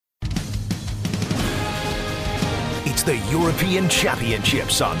It's the European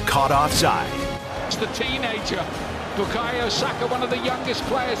Championships on Caught Offside. It's the teenager, Bukayo Saka, one of the youngest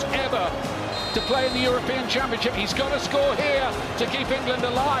players ever to play in the European Championship. He's got to score here to keep England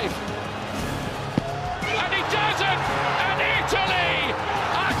alive. And he does it! And Italy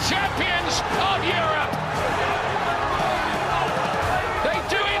are champions of Europe! They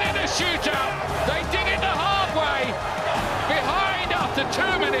do it in a shootout. They did it the hard way. Behind after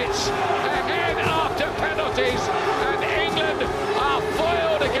 2 minutes, ahead after penalties, and England are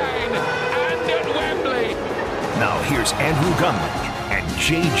foiled again, and at Wembley. Now here's Andrew Gunling and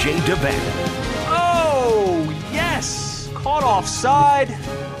JJ Devaney. Oh, yes! Caught offside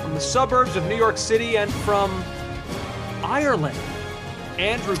from the suburbs of New York City and from Ireland.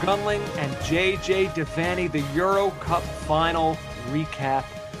 Andrew Gunling and JJ Devaney, the Euro Cup final recap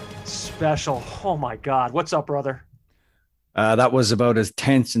special. Oh my God. What's up, brother? That was about as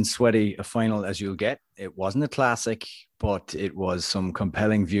tense and sweaty a final as you'll get. It wasn't a classic, but it was some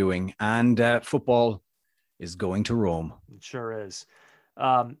compelling viewing, and football is going to Rome. It sure is.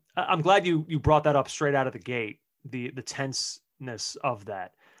 I'm glad you brought that up straight out of the gate, the tenseness of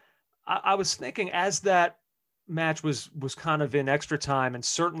that. I was thinking as that match was kind of in extra time, and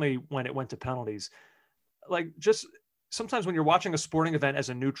certainly when it went to penalties, like just sometimes when you're watching a sporting event as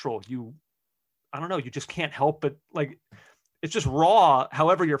a neutral, I don't know, you just can't help but like, it's just raw,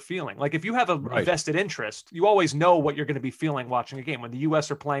 however you're feeling. Like if you have a vested interest, you always know what you're going to be feeling watching a game. When the U.S.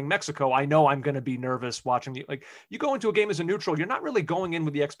 are playing Mexico, I know I'm going to be nervous watching the, like you go into a game as a neutral, you're not really going in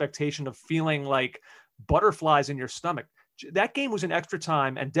with the expectation of feeling like butterflies in your stomach. That game was in extra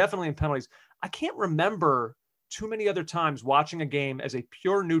time and definitely in penalties. I can't remember too many other times watching a game as a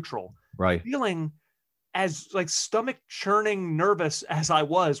pure neutral, feeling as like stomach churning nervous as I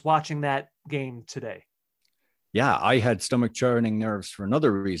was watching that game today. Yeah, I had stomach churning nerves for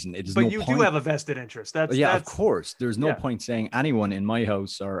another reason. But you do have a vested interest. That's of course. There's no point saying anyone in my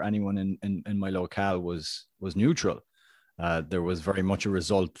house or anyone in my locale was neutral. There was very much a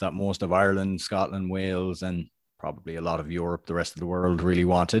result that most of Ireland, Scotland, Wales, and probably a lot of Europe, the rest of the world, really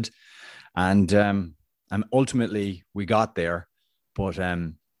wanted. And ultimately we got there, but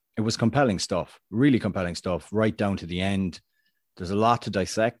it was compelling stuff, really compelling stuff, right down to the end. There's a lot to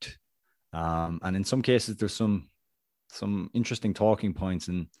dissect. And in some cases, there's some interesting talking points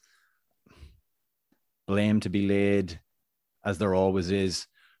and blame to be laid, as there always is.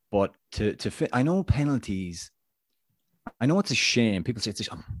 But I know penalties. I know it's a shame. People say it's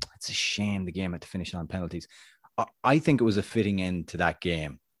a shame the game had to finish on penalties. I think it was a fitting end to that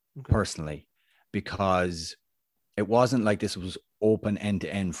game, personally, because it wasn't like this was open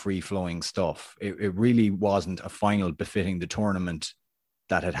end-to-end free-flowing stuff. It really wasn't a final befitting the tournament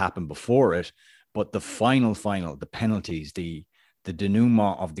that had happened before it, but the final, the penalties, the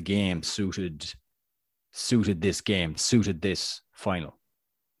denouement of the game suited this game, suited this final.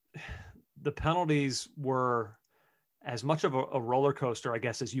 The penalties were as much of a roller coaster, I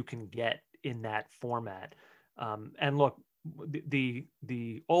guess, as you can get in that format. And look,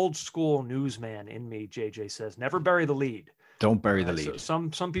 the old school newsman in me, JJ, says, never bury the lead. Don't bury the lead.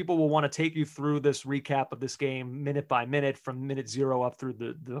 So some people will want to take you through this recap of this game minute by minute from minute 0 up through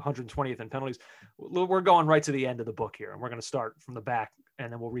the 120th in penalties. We're going right to the end of the book here, and we're going to start from the back,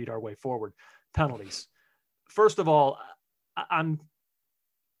 and then we'll read our way forward. Penalties. First of all,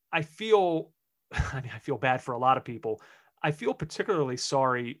 I feel bad for a lot of people. I feel particularly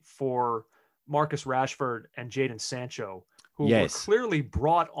sorry for Marcus Rashford and Jadon Sancho, who were clearly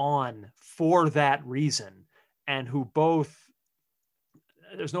brought on for that reason, and who both,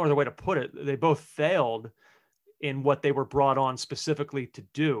 there's no other way to put it, they both failed in what they were brought on specifically to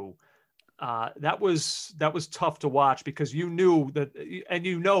do. That was tough to watch, because you knew that,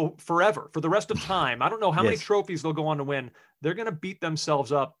 and forever, for the rest of time, I don't know how many trophies they'll go on to win, they're going to beat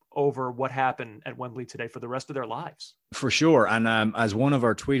themselves up over what happened at Wembley today for the rest of their lives. For sure. And as one of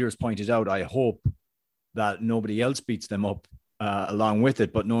our tweeters pointed out, I hope that nobody else beats them up along with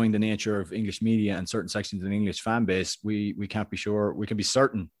it. But knowing the nature of English media and certain sections of the English fan base, we can't be sure. We can be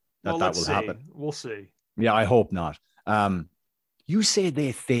certain that will happen. We'll see. Yeah, I hope not. You say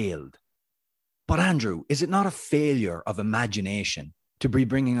they failed. But Andrew, is it not a failure of imagination to be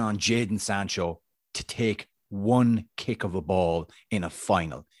bringing on Jadon Sancho to take one kick of a ball in a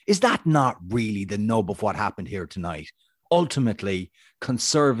final? Is that not really the nub of what happened here tonight? Ultimately,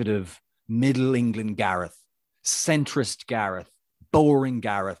 conservative, middle England Gareth, centrist Gareth, boring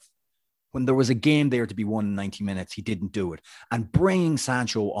Gareth, when there was a game there to be won in 90 minutes, he didn't do it. And bringing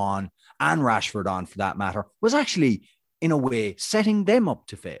Sancho on, and Rashford on for that matter, was actually, in a way, setting them up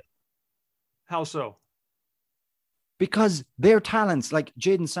to fail. How so? because their talents, like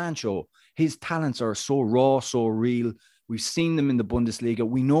Jadon Sancho, his talents are so raw, so real. We've seen them in the Bundesliga.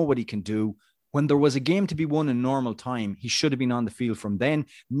 We know what he can do. When there was a game to be won in normal time, he should have been on the field from then.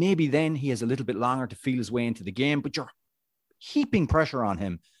 Maybe then he has a little bit longer to feel his way into the game, but you're heaping pressure on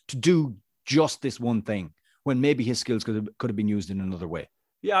him to do just this one thing when maybe his skills could have been used in another way.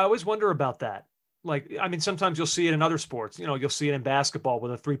 Yeah, I always wonder about that. Like, I mean, sometimes you'll see it in other sports. You know, you'll see it in basketball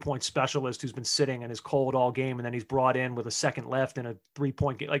with a 3-point specialist who's been sitting and is cold all game, and then he's brought in with a second left in a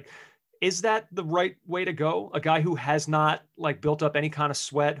 3-point game. Like, is that the right way to go? A guy who has not like built up any kind of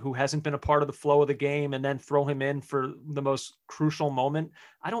sweat, who hasn't been a part of the flow of the game, and then throw him in for the most crucial moment?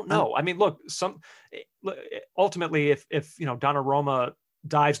 I don't know. I mean, look, ultimately, if you know, Donnarumma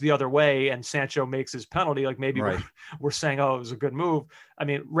dives the other way and Sancho makes his penalty, like maybe we're saying, oh, it was a good move. I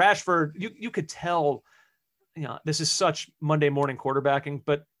mean, Rashford, you could tell, you know, this is such Monday morning quarterbacking,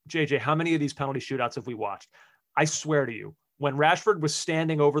 but JJ, how many of these penalty shootouts have we watched? I swear to you, when Rashford was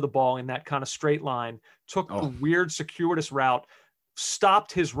standing over the ball in that kind of straight line, took the weird circuitous route,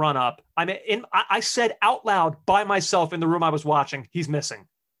 stopped his run up. I mean, I said out loud by myself in the room I was watching, he's missing.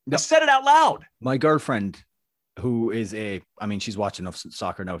 I said it out loud. My girlfriend, who is she's watching enough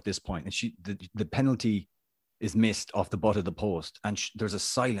soccer now at this point, and the penalty is missed off the butt of the post, and there's a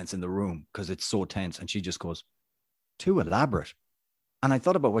silence in the room because it's so tense, and she just goes, too elaborate. And I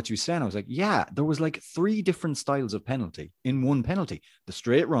thought about what you said, and I was like, yeah, there was like 3 different styles of penalty in one penalty. The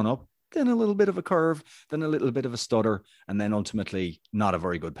straight run up, then a little bit of a curve, then a little bit of a stutter, and then ultimately not a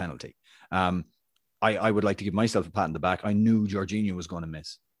very good penalty. I would like to give myself a pat on the back. I knew Jorginho was going to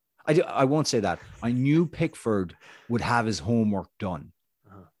miss. I won't say that. I knew Pickford would have his homework done,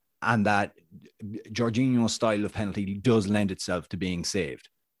 and that Jorginho's style of penalty does lend itself to being saved.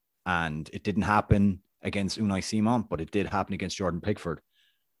 And it didn't happen against Unai Simon, but it did happen against Jordan Pickford.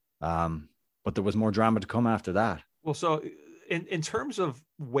 But there was more drama to come after that. Well, so in terms of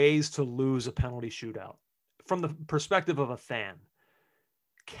ways to lose a penalty shootout, from the perspective of a fan,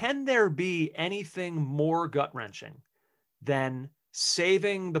 can there be anything more gut-wrenching than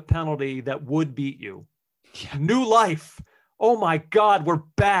saving the penalty that would beat you? Yeah. New life. Oh my God, we're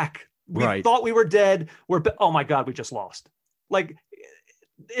back. We thought we were dead. Oh my God, we just lost. Like,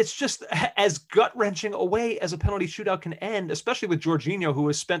 it's just as gut-wrenching a way as a penalty shootout can end, especially with Jorginho, who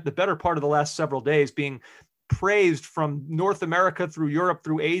has spent the better part of the last several days being praised from North America through Europe,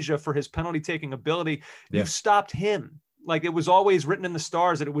 through Asia for his penalty-taking ability. Yeah. You've stopped him. Like, it was always written in the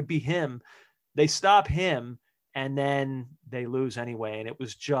stars that it would be him. They stop him, and then they lose anyway. And it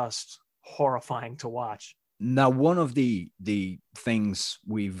was just horrifying to watch. Now, one of the things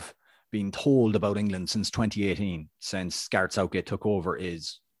we've been told about England since 2018, since Gareth Southgate took over,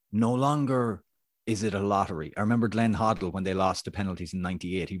 is no longer is it a lottery. I remember Glenn Hoddle, when they lost the penalties in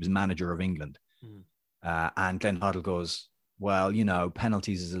 98, he was manager of England. And Glenn Hoddle goes, well, you know,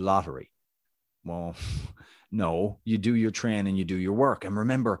 penalties is a lottery. Well, no, you do your training, you do your work. And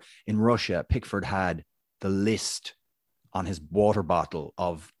remember, in Russia, Pickford had the list on his water bottle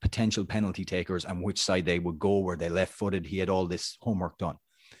of potential penalty takers and which side they would go, where they left footed. He had all this homework done.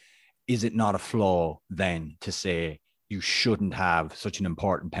 Is it not a flaw then to say you shouldn't have such an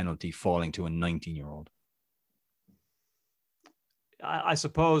important penalty falling to a 19-year-old? I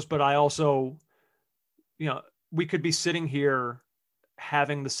suppose, but I also, you know, we could be sitting here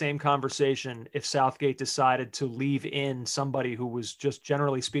having the same conversation if Southgate decided to leave in somebody who was just,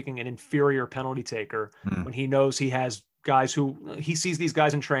 generally speaking, an inferior penalty taker, when he knows he has guys who he sees these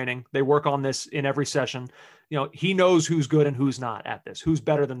guys in training. They work on this in every session. You know, he knows who's good and who's not at this, who's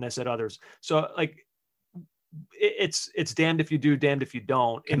better than this at others. So like, it's damned if you do, damned if you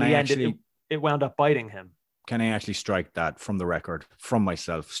don't. In the end, it wound up biting him. Can I actually strike that from the record, from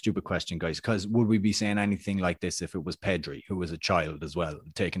myself? Stupid question, guys. Because would we be saying anything like this if it was Pedri, who was a child as well,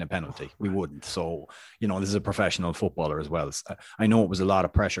 taking a penalty? We wouldn't. So, you know, this is a professional footballer as well. I know it was a lot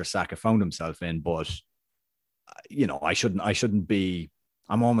of pressure Saka found himself in, but, you know, I shouldn't be,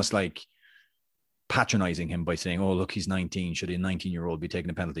 I'm almost like patronizing him by saying, oh, look, he's 19. Should a 19-year-old be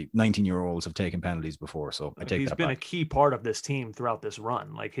taking a penalty? 19-year-olds have taken penalties before. So I take that back. He's been a key part of this team throughout this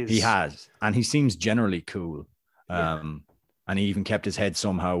run. He has. And he seems generally cool. Yeah. And he even kept his head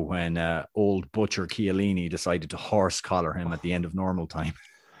somehow when old butcher Chiellini decided to horse collar him at the end of normal time.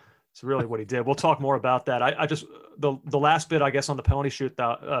 It's really what he did. We'll talk more about that. I just, the last bit, I guess, on the penalty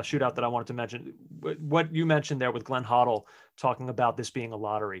shootout that I wanted to mention, what you mentioned there with Glenn Hoddle talking about this being a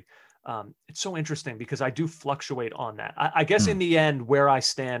lottery. It's so interesting because I do fluctuate on that. I guess in the end, where I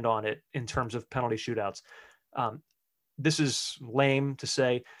stand on it in terms of penalty shootouts, this is lame to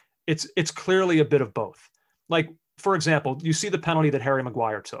say. It's clearly a bit of both. Like, for example, you see the penalty that Harry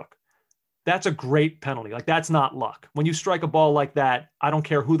Maguire took. That's a great penalty. Like, that's not luck. When you strike a ball like that, I don't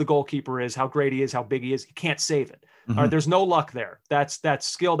care who the goalkeeper is, how great he is, how big he is, you can't save it. Mm-hmm. All right, there's no luck there. That's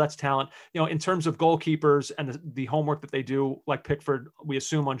skill, that's talent. You know, in terms of goalkeepers and the homework that they do, like Pickford, we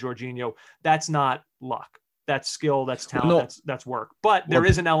assume on Jorginho, that's not luck. That's skill, that's talent, Well, no. that's work. But there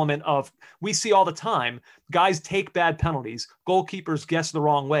is an element of, we see all the time, guys take bad penalties, goalkeepers guess the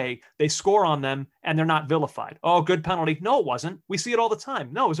wrong way, they score on them, and they're not vilified. Oh, good penalty. No, it wasn't. We see it all the time.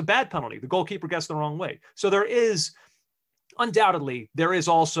 No, it was a bad penalty. The goalkeeper guessed the wrong way. So there is, undoubtedly, there is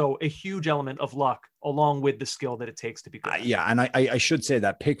also a huge element of luck along with the skill that it takes to be good. Yeah, and I should say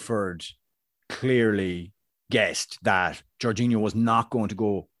that Pickford clearly guessed that Jorginho was not going to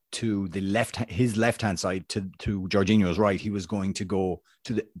go to his left-hand side to Jorginho's right. He was going to go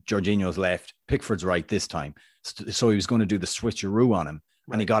to Jorginho's left, Pickford's right this time. So he was going to do the switcheroo on him,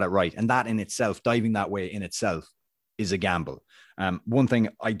 and he got it right. And that in itself, diving that way in itself, is a gamble. One thing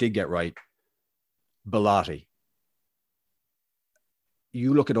I did get right, Belotti.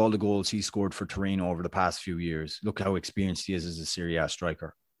 You look at all the goals he scored for Torino over the past few years. Look how experienced he is as a Serie A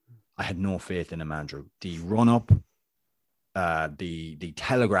striker. I had no faith in him, Andrew. The run-up, the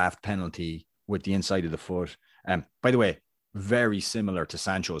telegraphed penalty with the inside of the foot. By the way, very similar to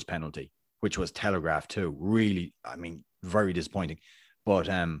Sancho's penalty, which was telegraphed too. Really, I mean, very disappointing. But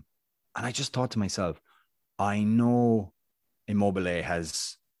and I just thought to myself, I know Immobile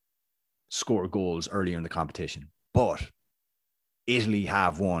has scored goals earlier in the competition, but Italy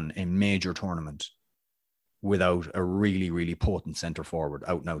have won a major tournament without a really, really potent centre forward,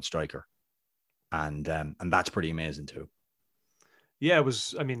 out and out striker. And that's pretty amazing too. Yeah, it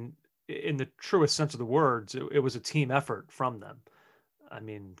was, I mean, in the truest sense of the words, it was a team effort from them. I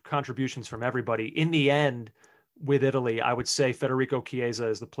mean, contributions from everybody. In the end, with Italy, I would say Federico Chiesa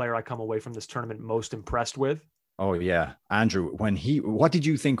is the player I come away from this tournament most impressed with. Oh yeah. Andrew, what did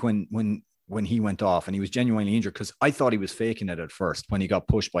you think when he went off and he was genuinely injured? Because I thought he was faking it at first when he got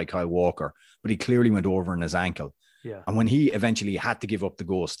pushed by Kyle Walker, but he clearly went over in his ankle. Yeah. And when he eventually had to give up the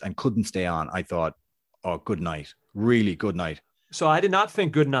ghost and couldn't stay on, I thought, oh, good night. Really good night. So I did not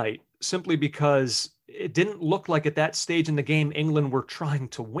think good night, simply because it didn't look like at that stage in the game England were trying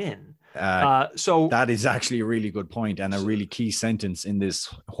to win. So that is actually a really good point and a really key sentence in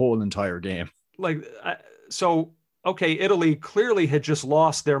this whole entire game. Okay, Italy clearly had just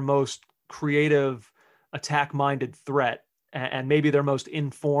lost their most creative, attack-minded threat, and maybe their most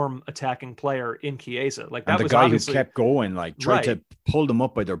in-form attacking player in Chiesa. Like, that and the was guy obviously, who kept going, like tried to pull them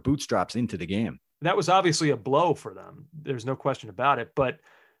up by their bootstraps into the game. That was obviously a blow for them. There's no question about it. But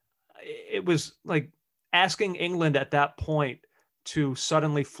it was like asking England at that point to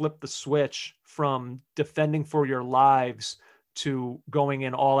suddenly flip the switch from defending for your lives to going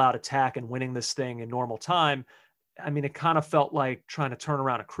in all-out attack and winning this thing in normal time. I mean, it kind of felt like trying to turn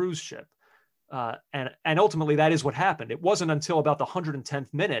around a cruise ship. And ultimately, that is what happened. It wasn't until about the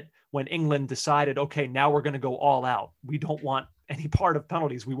 110th minute when England decided, okay, now we're going to go all out. We don't want any part of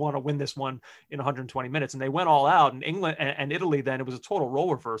penalties. We want to win this one in 120 minutes. And they went all out. And England and Italy, then it was a total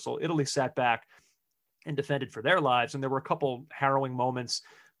role reversal. Italy sat back and defended for their lives. And there were a couple harrowing moments,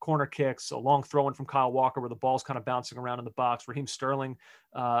 corner kicks, a long throw in from Kyle Walker where the ball's kind of bouncing around in the box. Raheem Sterling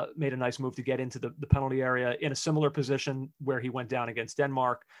made a nice move to get into the penalty area in a similar position where he went down against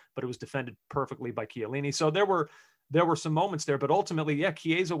Denmark, but it was defended perfectly by Chiellini. So there were some moments there, but ultimately, yeah,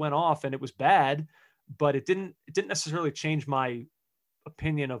 Chiesa went off and it was bad, but it didn't necessarily change my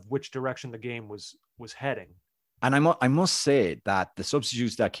opinion of which direction the game was heading. And I must say that the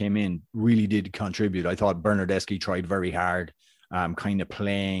substitutes that came in really did contribute. I thought Bernardeschi tried very hard, kind of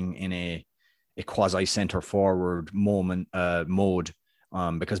playing in a quasi center forward mode,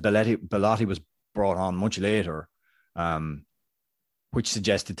 because Belotti was brought on much later, which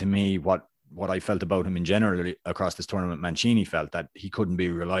suggested to me what I felt about him in general across this tournament. Mancini felt that he couldn't be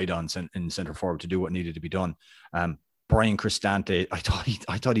relied on in center forward to do what needed to be done. Brian Cristante,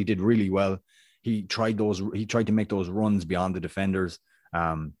 I thought he did really well. He tried to make those runs beyond the defenders.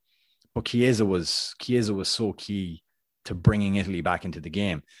 But Chiesa was so key to bringing Italy back into the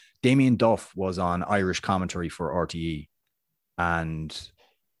game. Damien Duff was on Irish commentary for RTE, and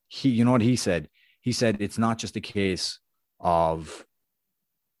you know what he said? He said it's not just a case of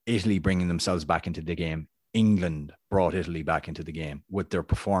Italy bringing themselves back into the game. England brought Italy back into the game with their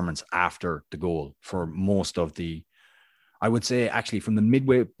performance after the goal for most of the, I would say actually from the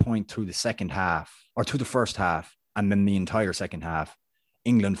midway point through the second half, or through the first half, and then the entire second half,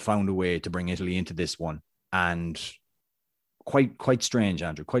 England found a way to bring Italy into this one. And quite strange,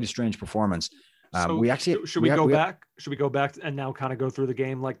 Andrew, quite a strange performance. Should we go back and now kind of go through the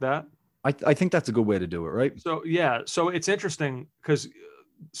game like that? I think that's a good way to do it, right? So, yeah. So it's interesting because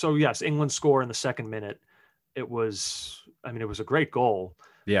So yes, England score in the second minute. It was a great goal.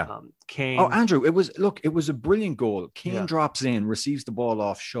 Yeah. Kane. Oh, Andrew, it was a brilliant goal. Kane Yeah. drops in, receives the ball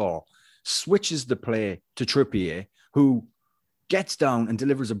off Shaw, switches the play to Trippier, who gets down and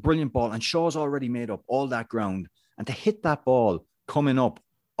delivers a brilliant ball. And Shaw's already made up all that ground. And to hit that ball coming up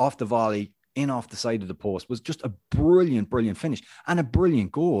off the volley, in off the side of the post, was just a brilliant, brilliant finish and a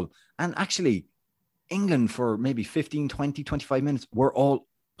brilliant goal. And actually, England for maybe 15, 20, 25 minutes were all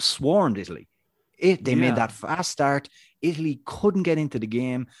swarmed Italy. They made that fast start. Italy couldn't get into the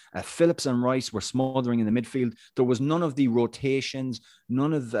game. Phillips and Rice were smothering in the midfield. There was none of the rotations,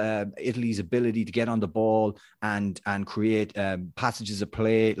 none of Italy's ability to get on the ball and create passages of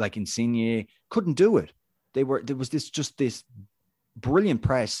play like Insigne. Couldn't do it. There was this brilliant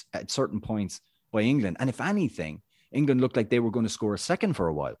press at certain points by England. And if anything, England looked like they were going to score a second for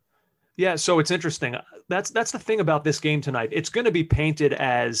a while. Yeah, so it's interesting. That's the thing about this game tonight. It's going to be painted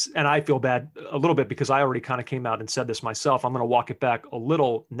as, and I feel bad a little bit because I already kind of came out and said this myself. I'm going to walk it back a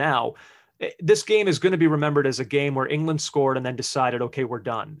little now. This game is going to be remembered as a game where England scored and then decided, okay, we're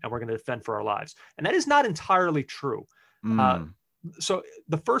done and we're going to defend for our lives. And that is not entirely true. So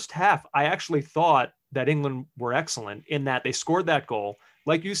the first half, I actually thought that England were excellent in that they scored that goal.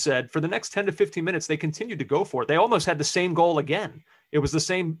 Like you said, for the next 10 to 15 minutes, they continued to go for it. They almost had the same goal again. It was the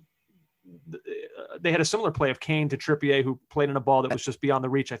same. They had a similar play of Kane to Trippier, who played in a ball that was just beyond the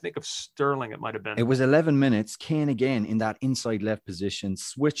reach. I think of Sterling, it might have been. It was 11 minutes. Kane again in that inside left position,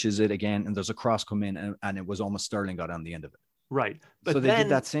 switches it again, and there's a cross come in, and it was almost Sterling got on the end of it. Right. But so they did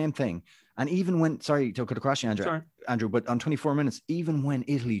that same thing. And even when, sorry to cut across you, Andrew, but on 24 minutes, even when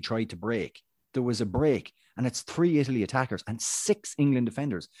Italy tried to break, there was a break, and it's 3 Italy attackers and 6 England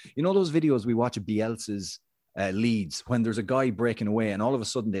defenders. You know those videos we watch of Bielsa's leads when there's a guy breaking away and all of a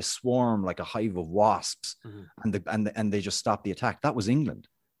sudden they swarm like a hive of wasps and they just stop the attack. That was England.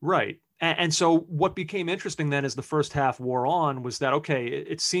 Right. And so what became interesting then as the first half wore on was that, okay,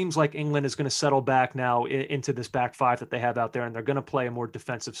 it seems like England is going to settle back now into this back five that they have out there, and they're going to play a more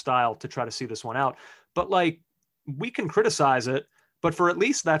defensive style to try to see this one out. But like, we can criticize it, but for at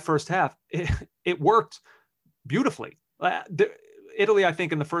least that first half, it worked beautifully. Italy, I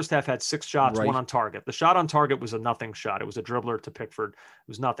think, in the first half had 6 shots, right. 1 on target. The shot on target was a nothing shot. It was a dribbler to Pickford. It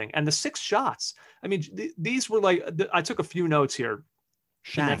was nothing. And the 6 shots, I mean, these were like, I took a few notes here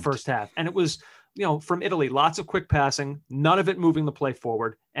in that first half. And it was, from Italy, lots of quick passing, none of it moving the play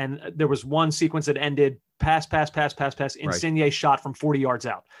forward. And there was one sequence that ended pass. Insigne shot from 40 yards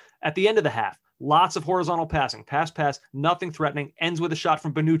out. At the end of the half, lots of horizontal passing, pass, nothing threatening, ends with a shot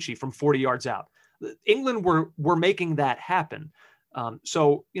from Bonucci from 40 yards out. England were making that happen.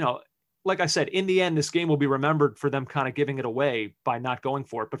 So, like I said, in the end, this game will be remembered for them kind of giving it away by not going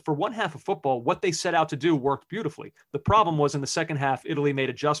for it. But for one half of football, what they set out to do worked beautifully. The problem was in the second half, Italy made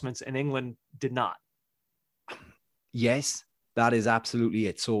adjustments and England did not. Yes, that is absolutely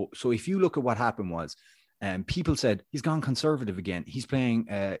it. So if you look at what happened was, people said he's gone conservative again. He's playing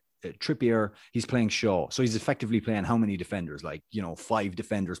Trippier, he's playing Shaw. So he's effectively playing how many defenders? 5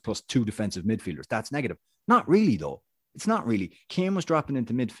 defenders plus 2 defensive midfielders. That's negative. Not really, though. It's not really. Kane was dropping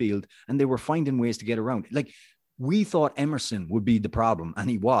into midfield and they were finding ways to get around. Like, we thought Emerson would be the problem, and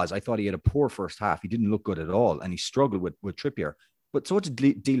he was. I thought he had a poor first half. He didn't look good at all, and he struggled with Trippier. But so did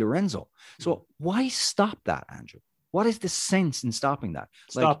Di Lorenzo. So why stop that, Andrew? What is the sense in stopping that?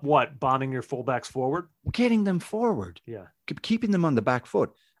 Stop what? Bombing your fullbacks forward? Getting them forward. Yeah. Keeping them on the back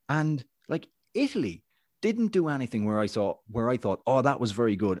foot. And Italy didn't do anything where I thought, oh, that was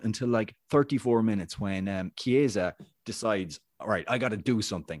very good, until 34 minutes when Chiesa decides, all right, I got to do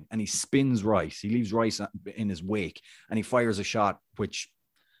something. And he spins Rice. He leaves Rice in his wake and he fires a shot, which,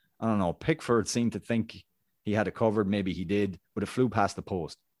 I don't know, Pickford seemed to think he had it covered. Maybe he did, but it flew past the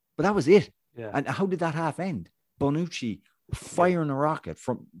post. But that was it. Yeah. And how did that half end? Bonucci firing a rocket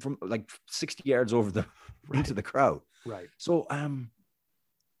from 60 yards over into the crowd. Right. So,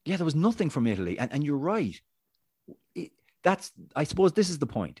 yeah, there was nothing from Italy. And you're right. I suppose this is the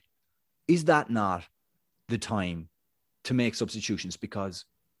point. Is that not the time to make substitutions? Because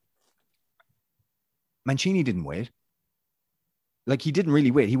Mancini didn't wait. He didn't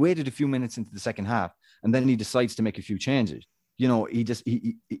really wait. He waited a few minutes into the second half, and then he decides to make a few changes.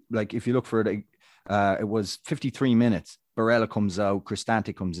 He if you look for it, it was 53 minutes. Barella comes out,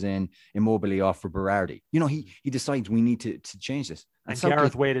 Cristante comes in, Immobile off for Berardi. He decides we need to change this. And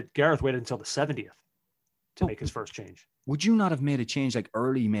Gareth waited until the 70th to make his first change. Would you not have made a change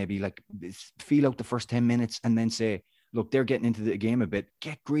early, maybe feel out the first 10 minutes and then say, look, they're getting into the game a bit.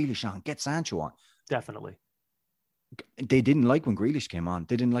 Get Grealish on, get Sancho on. Definitely. They didn't like when Grealish came on.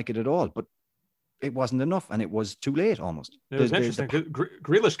 They didn't like it at all. But it wasn't enough, and it was too late almost. It was interesting.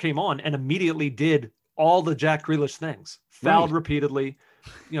 Grealish came on and immediately did all the Jack Grealish things, fouled repeatedly,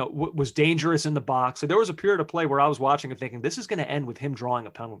 was dangerous in the box. So there was a period of play where I was watching and thinking, this is going to end with him drawing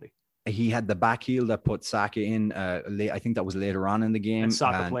a penalty. He had the back heel that put Saka in. I think that was later on in the game. And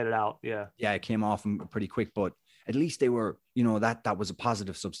Saka played it out. Yeah. Yeah, it came off him pretty quick, but at least they were, that was a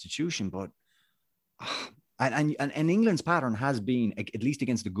positive substitution. But and England's pattern has been, at least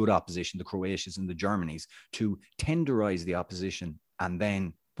against the good opposition, the Croatians and the Germanys, to tenderize the opposition and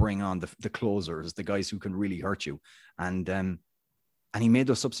then bring on the closers, the guys who can really hurt you. And he made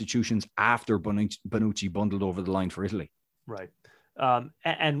those substitutions after Bonucci bundled over the line for Italy. Right.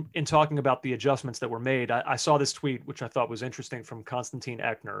 And in talking about the adjustments that were made, I saw this tweet, which I thought was interesting, from Konstantin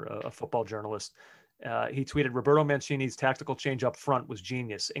Eckner, a football journalist. He tweeted, Roberto Mancini's tactical change up front was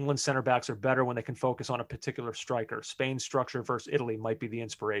genius. England's center backs are better when they can focus on a particular striker. Spain's structure versus Italy might be the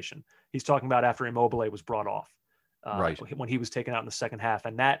inspiration. He's talking about after Immobile was brought off, when he was taken out in the second half.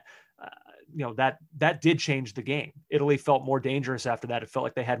 And that, that did change the game. Italy felt more dangerous after that. It felt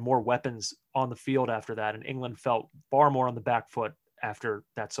like they had more weapons on the field after that. And England felt far more on the back foot after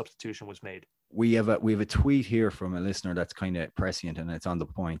that substitution was made. We have a tweet here from a listener that's kind of prescient, and it's on the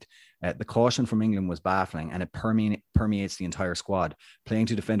point. The caution from England was baffling, and it permeates the entire squad. Playing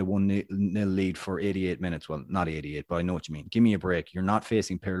to defend a 1-0 lead for 88 minutes. Well, not 88, but I know what you mean. Give me a break. You're not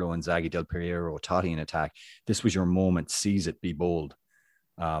facing Pirlo, Inzaghi, Del Piero, Totti in attack. This was your moment. Seize it. Be bold.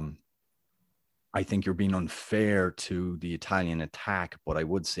 I think you're being unfair to the Italian attack, but I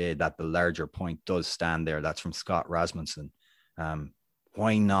would say that the larger point does stand there. That's from Scott Rasmussen.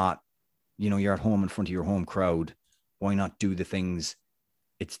 Why not? You're at home in front of your home crowd. Why not do the things?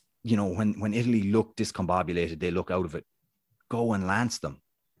 It's, when Italy look discombobulated, they look out of it. Go and lance them.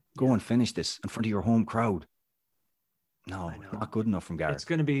 Go and finish this in front of your home crowd. No, not good enough from Gareth. It's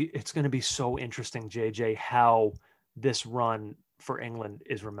going to be so interesting, JJ, how this run for England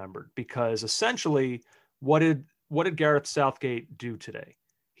is remembered, because essentially what did Gareth Southgate do today?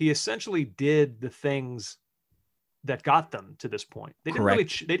 He essentially did the things that got them to this point. They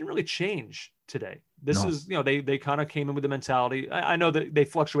didn't really change today. This is, they kind of came in with the mentality. I know that they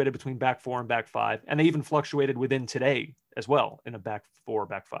fluctuated between back four and back five, and they even fluctuated within today as well in a back four,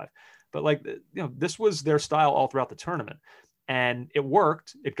 back five. But this was their style all throughout the tournament, and it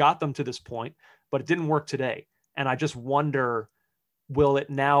worked. It got them to this point, but it didn't work today. And I just wonder, will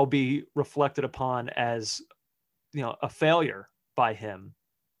it now be reflected upon as, a failure by him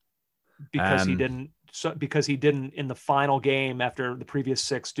because he didn't in the final game after the previous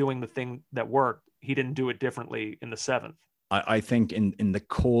six doing the thing that worked, he didn't do it differently in the seventh. I think in the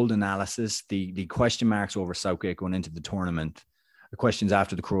cold analysis, the question marks over Southgate going into the tournament, the questions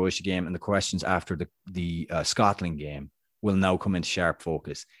after the Croatia game and the questions after the Scotland game will now come into sharp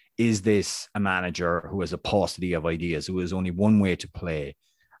focus. Is this a manager who has a paucity of ideas, who has only one way to play,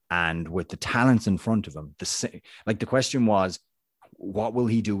 and with the talents in front of him? The question was, what will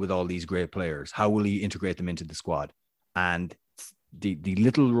he do with all these great players? How will he integrate them into the squad? And the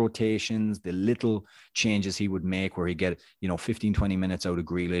little rotations, the little changes he would make, where he get 15, 20 minutes out of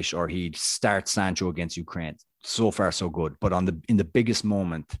Grealish, or he'd start Sancho against Ukraine. So far, so good. But in the biggest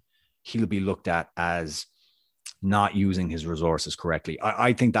moment, he'll be looked at as not using his resources correctly.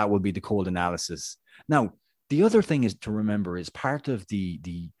 I think that will be the cold analysis. Now, the other thing is to remember is part of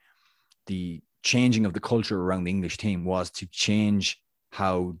the changing of the culture around the English team was to change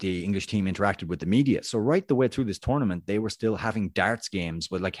how the English team interacted with the media. So right the way through this tournament, they were still having darts games,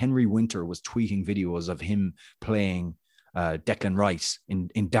 but like Henry Winter was tweeting videos of him playing Declan Rice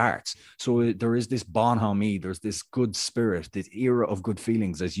in darts. So there is this bonhomie, there's this good spirit, this era of good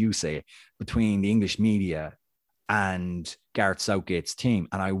feelings, as you say, between the English media and Gareth Southgate's team.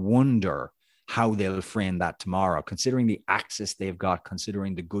 And I wonder how they'll frame that tomorrow, considering the access they've got,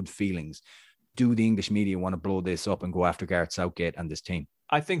 considering the good feelings. Do the English media want to blow this up and go after Gareth Southgate and this team?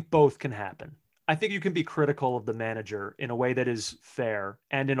 I think both can happen. I think you can be critical of the manager in a way that is fair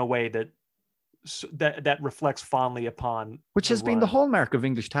and in a way that reflects fondly upon, which has been the hallmark of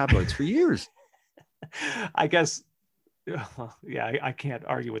English tabloids for years. I guess, yeah, I can't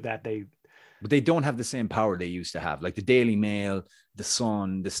argue with that. But they don't have the same power they used to have. Like the Daily Mail, the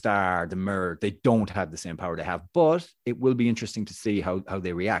Sun, the Star, the Mirror, they don't have the same power they have. But it will be interesting to see how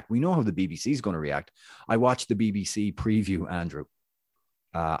they react. We know how the BBC is going to react. I watched the BBC preview, Andrew.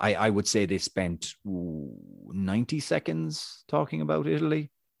 I would say they spent 90 seconds talking about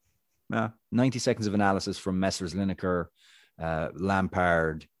Italy. 90 seconds of analysis from Messrs. Lineker,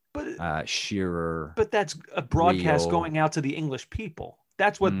 Lampard, Shearer. But that's a broadcast Rio. Going out to the English people.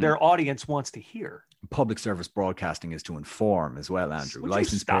 That's what their audience wants to hear. Public service broadcasting is to inform as well, Andrew.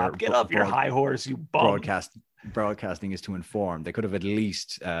 Would you stop? Get off your high horse, you bum. Broadcasting is to inform. They could have at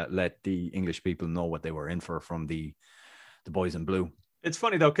least let the English people know what they were in for from the boys in blue. It's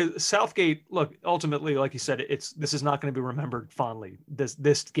funny though, because Southgate, look, ultimately, like you said, this is not going to be remembered fondly,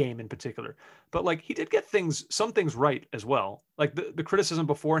 this game in particular. But like he did get some things right as well. Like the criticism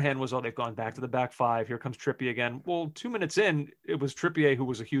beforehand was, oh, they've gone back to the back five. Here comes Trippier again. Well, 2 minutes in, it was Trippier who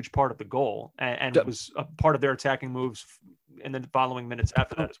was a huge part of the goal and it was a part of their attacking moves in the following minutes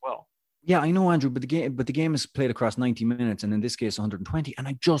after that as well. Yeah, I know, Andrew, but the game is played across 90 minutes, and in this case, 120. And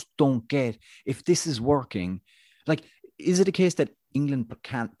I just don't get if this is working. Like, is it a case that England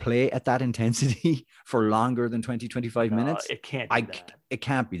can't play at that intensity for longer than 20, 25 minutes? It can't be that. It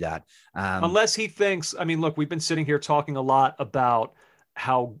can't be that. Unless he thinks, I mean, look, we've been sitting here talking a lot about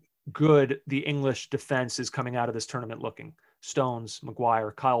how good the English defense is coming out of this tournament looking. Stones,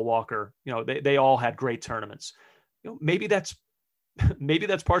 Maguire, Kyle Walker, they all had great tournaments. Maybe that's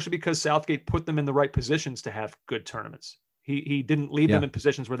partially because Southgate put them in the right positions to have good tournaments. He didn't leave them in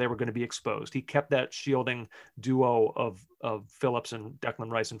positions where they were going to be exposed. He kept that shielding duo of Phillips and Declan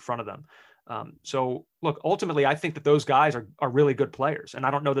Rice in front of them. So look, ultimately, I think that those guys are really good players, and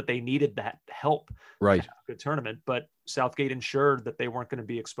I don't know that they needed that help. Right. To have a good tournament, but Southgate ensured that they weren't going to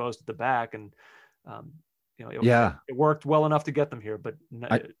be exposed at the back, and it worked well enough to get them here, but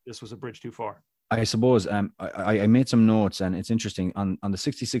this was a bridge too far. I suppose I made some notes, and it's interesting. On the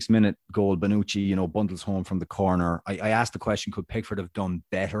 66-minute goal, Bonucci, bundles home from the corner. I asked the question, could Pickford have done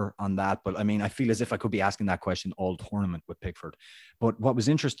better on that? But I mean, I feel as if I could be asking that question all tournament with Pickford. But what was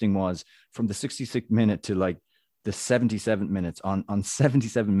interesting was from the 66th minute to like the 77th minutes, on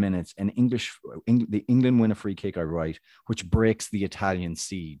 77 minutes, the England win a free kick, which breaks the Italian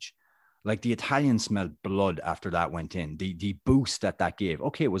siege. Like the Italians smelled blood after that went in. The boost that gave.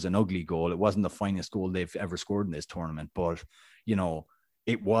 Okay, it was an ugly goal. It wasn't the finest goal they've ever scored in this tournament, but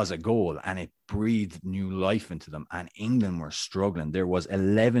it was a goal and it breathed new life into them. And England were struggling. There was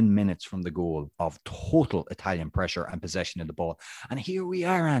 11 minutes from the goal of total Italian pressure and possession of the ball. And here we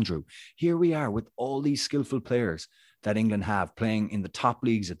are, Andrew. Here we are with all these skillful players that England have playing in the top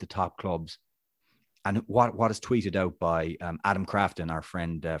leagues at the top clubs. And what is tweeted out by Adam Crafton, our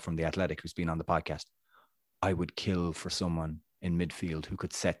friend from The Athletic, who's been on the podcast, I would kill for someone in midfield who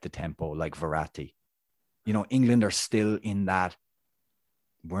could set the tempo like Verratti. England are still in that,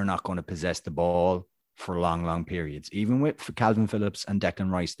 we're not going to possess the ball for long, long periods. Even with Calvin Phillips and Declan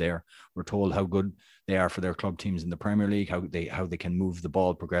Rice there, we're told how good they are for their club teams in the Premier League, how they can move the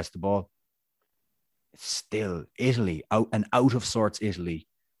ball, progress the ball. Still, Italy, out of sorts Italy,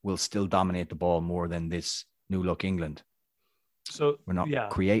 will still dominate the ball more than this new look England. So we're not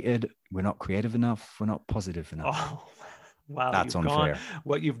we're not creative enough. We're not positive enough. Oh, wow. That's unfair.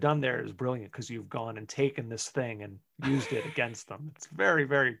 What you've done there is brilliant, because you've gone and taken this thing and used it against them. It's very,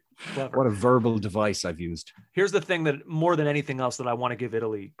 very clever. What a verbal device I've used. Here's the thing that more than anything else that I want to give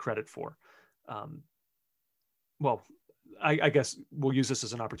Italy credit for. I guess we'll use this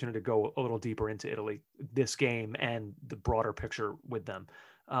as an opportunity to go a little deeper into Italy, this game and the broader picture with them.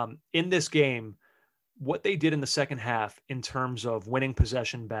 In this game, what they did in the second half in terms of winning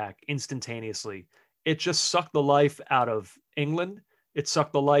possession back instantaneously, it just sucked the life out of England. It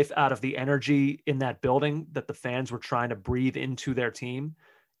sucked the life out of the energy in that building that the fans were trying to breathe into their team.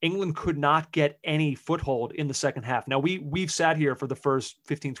 England could not get any foothold in the second half. Now, we've sat here for the first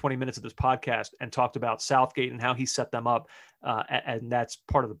 15, 20 minutes of this podcast and talked about Southgate and how he set them up, and that's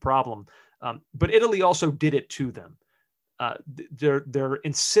part of the problem. But Italy also did it to them. Their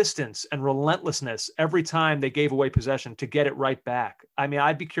insistence and relentlessness every time they gave away possession to get it right back. I mean,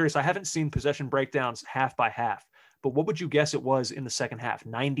 I'd be curious. I haven't seen possession breakdowns half by half, but what would you guess it was in the second half?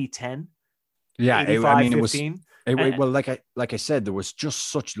 90-10? Yeah, 85-15? Well, like I said, there was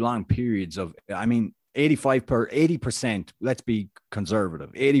just such long periods of, 80%, let's be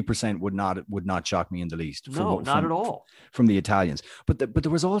conservative. 80% would not shock me in the least. No, not at all. From the Italians. But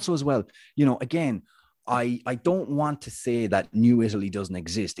there was also as well, again, I don't want to say that New Italy doesn't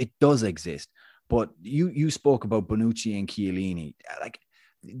exist. It does exist. But you spoke about Bonucci and Chiellini. Like,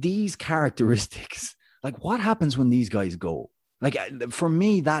 these characteristics, like, what happens when these guys go? Like, for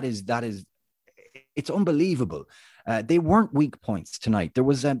me, that is it's unbelievable. They weren't weak points tonight. There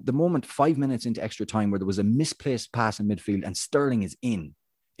was the moment 5 minutes into extra time where there was a misplaced pass in midfield and Sterling is in.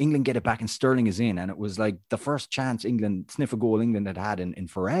 England get it back and Sterling is in. And it was like the first chance sniff a goal England had in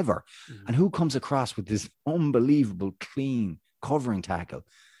forever. Mm-hmm. And who comes across with this unbelievable clean covering tackle?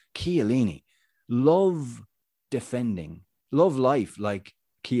 Chiellini. Love defending. Love life. Like,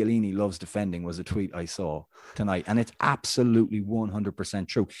 Chiellini loves defending was a tweet I saw tonight. And it's absolutely 100%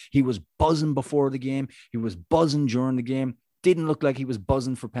 true. He was buzzing before the game. He was buzzing during the game. Didn't look like he was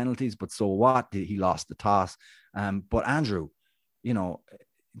buzzing for penalties, but so what? He lost the toss. But Andrew, you know,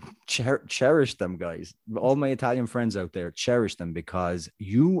 cherish them, guys. All my Italian friends out there, cherish them, because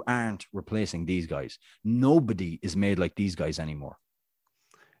you aren't replacing these guys. Nobody is made like these guys anymore.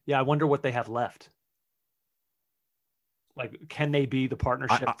 Yeah, I wonder what they have left. Like, can they be the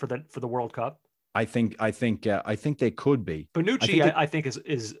partnership for the World Cup? I think they could be. Bonucci, I think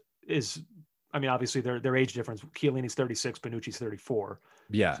is. I mean, obviously their age difference. Chiellini's 36, Bonucci's 34.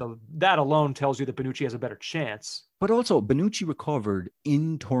 Yeah. So that alone tells you that Bonucci has a better chance. But also, Bonucci recovered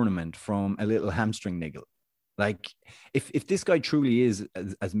in tournament from a little hamstring niggle. Like, if this guy truly is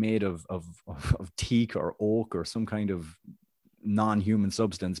as made of teak or oak or some kind of non-human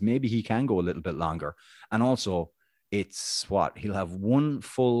substance, maybe he can go a little bit longer. And also, it's he'll have one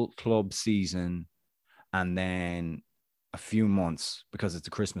full club season and then a few months, because it's the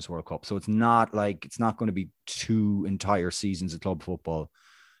Christmas World Cup. So it's not going to be 2 entire seasons of club football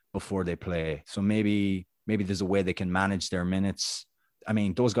before they play. So maybe there's a way they can manage their minutes. I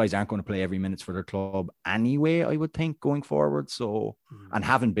mean, those guys aren't going to play every minute for their club anyway, I would think, going forward. So, and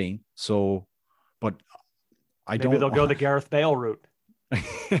haven't been. So, but maybe they'll go the Gareth Bale route.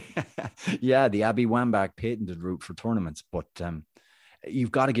 Yeah, the Abby Wambach patented route for tournaments. But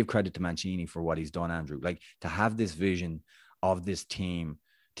you've got to give credit to Mancini for what he's done, Andrew. Like, to have this vision of this team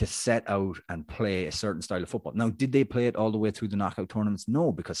to set out and play a certain style of football. Now, did they play it all the way through the knockout tournaments?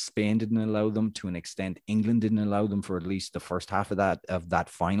 No, because Spain didn't allow them to an extent. England didn't allow them for at least the first half of that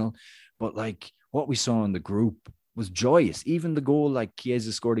final. But like, what we saw in the group was joyous. Even the goal like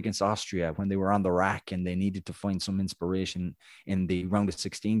Chiesa scored against Austria when they were on the rack and they needed to find some inspiration in the round of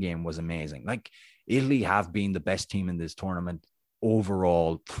 16 game was amazing. Like, Italy have been the best team in this tournament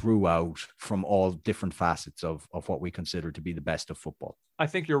overall throughout, from all different facets of what we consider to be the best of football. I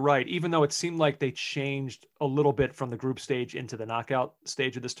think you're right. Even though it seemed like they changed a little bit from the group stage into the knockout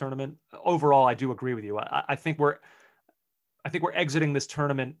stage of this tournament, overall, I do agree with you. I think we're exiting this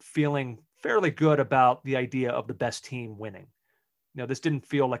tournament feeling fairly good about the idea of the best team winning. You know, this didn't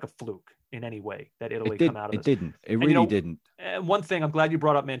feel like a fluke in any way that Italy come out of this. It didn't. It really didn't. And one thing, I'm glad you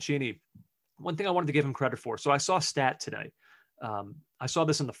brought up Mancini. One thing I wanted to give him credit for. So I saw a stat today. I saw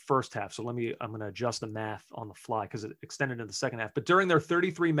this in the first half. So I'm going to adjust the math on the fly because it extended into the second half. But during their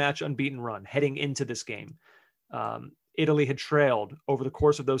 33 match unbeaten run heading into this game, Italy had trailed over the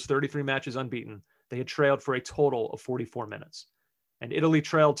course of those 33 matches unbeaten. They had trailed for a total of 44 minutes. And Italy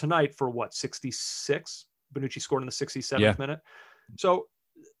trailed tonight for 66? Bonucci scored in the 67th minute. So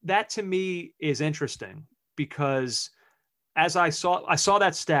that to me is interesting, because as I saw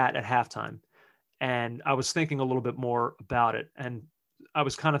that stat at halftime, and I was thinking a little bit more about it. And I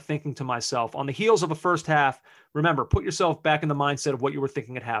was kind of thinking to myself, on the heels of a first half, remember, put yourself back in the mindset of what you were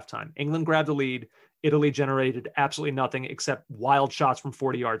thinking at halftime. England grabbed the lead. Italy generated absolutely nothing except wild shots from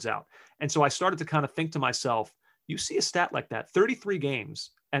 40 yards out. And so I started to kind of think to myself, you see a stat like that, 33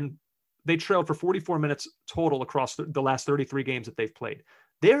 games, and they trailed for 44 minutes total across the last 33 games that they've played.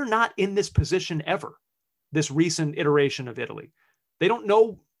 They're not in this position ever, this recent iteration of Italy. They don't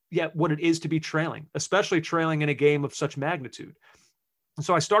know yet what it is to be trailing, especially trailing in a game of such magnitude. And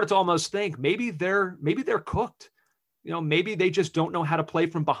so I started to almost think maybe they're cooked. You know, maybe they just don't know how to play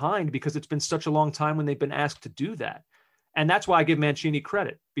from behind because it's been such a long time when they've been asked to do that. And that's why I give Mancini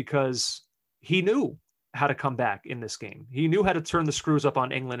credit, because he knew how to come back in this game. He knew how to turn the screws up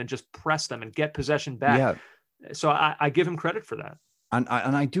on England and just press them and get possession back. Yeah. So I give him credit for that. And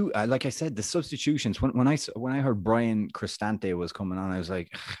I do, like I said, the substitutions, when I heard Brian Cristante was coming on, I was like,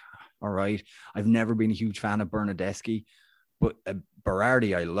 all right, I've never been a huge fan of Bernardeschi, but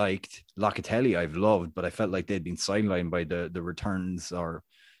Berardi I liked, Locatelli I've loved, but I felt like they'd been sidelined by the returns or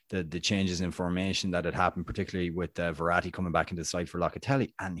the changes in formation that had happened, particularly with Verratti coming back into the side for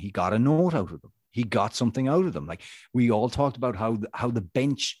Locatelli, and he got a note out of them. He got something out of them. Like, we all talked about how the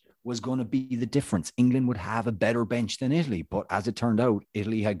bench was going to be the difference. England would have a better bench than Italy. But as it turned out,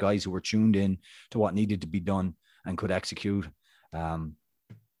 Italy had guys who were tuned in to what needed to be done and could execute. Do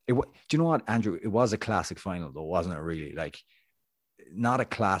you know what, Andrew? It was a classic final, though, wasn't it, really? Like, not a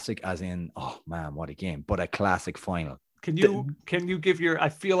classic as in, oh, man, what a game, but a classic final. Can you give your, I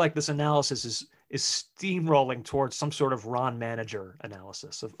feel like this analysis is steamrolling towards some sort of Ron Manager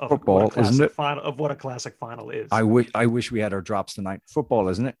analysis of football, isn't it? Of what a classic final is. I wish we had our drops tonight. Football,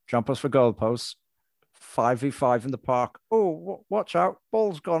 isn't it? Jump us for goalposts. 5v5 in the park. Oh, watch out.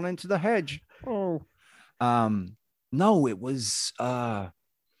 Ball's gone into the hedge. Oh. No, it was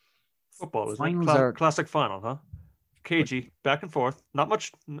football, isn't it? Classic final, huh? cagey, back and forth. Not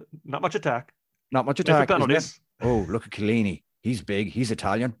much attack. Not much Wait for attack. penalties. Oh, look at Chiellini. He's big. He's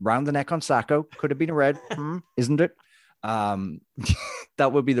Italian. Round the neck on Sacco. Could have been a red, isn't it?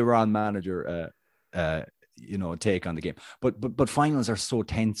 That would be the wrong manager, take on the game. But finals are so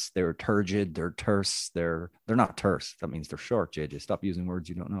tense. They're turgid. They're terse. They're not terse. That means they're short. JJ, stop using words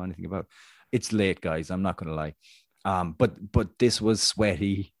you don't know anything about. It's late, guys. I'm not going to lie. But this was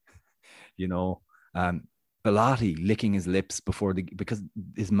sweaty. Bellotti licking his lips because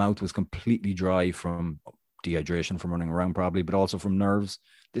his mouth was completely dry from dehydration from running around probably, but also from nerves.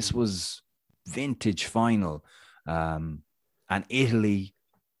 This was vintage final. And Italy,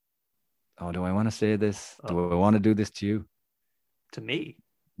 do I want to say this? Do I want to do this to you? To me.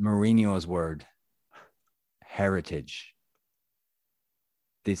 Mourinho's word. Heritage.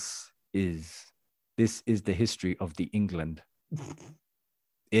 This is the history of the England.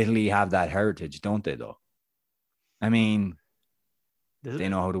 Italy have that heritage, don't they, though? I mean, they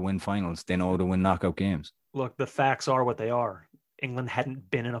know how to win finals. They know how to win knockout games. Look, the facts are what they are. England hadn't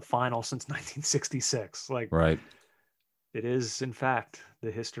been in a final since 1966. Right. It is, in fact,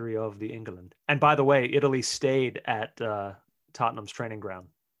 the history of the England. And by the way, Italy stayed at Tottenham's training ground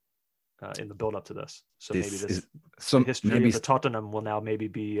in the build-up to this. So maybe the history of the Tottenham will now maybe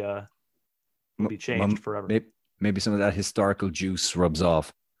be changed forever. Maybe some of that historical juice rubs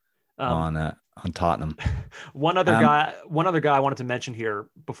off on Tottenham. One other guy I wanted to mention here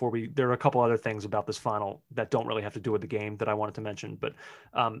before there are a couple other things about this final that don't really have to do with the game that I wanted to mention, but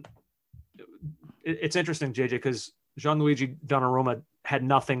it's interesting, JJ, because Gianluigi Donnarumma had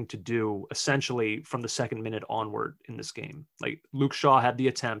nothing to do essentially from the second minute onward in this game. Like, Luke Shaw had the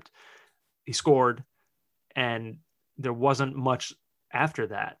attempt, he scored, and there wasn't much after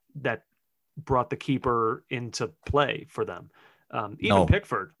that brought the keeper into play for them. Even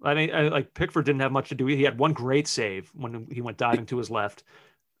Pickford. I mean, Pickford didn't have much to do. He had one great save when he went diving to his left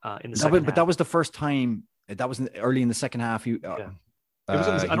in the second half. But that was the first time. That was early in the second half. It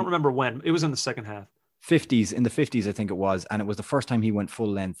was I don't remember when. It was in the second half. In the 50s, I think it was. And it was the first time he went full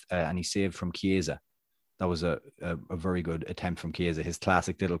length and he saved from Chiesa. That was a very good attempt from Chiesa. His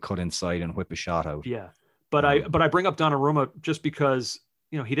classic little cut inside and whip a shot out. Yeah. But I bring up Donnarumma just because,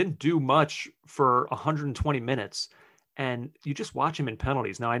 he didn't do much for 120 minutes. And you just watch him in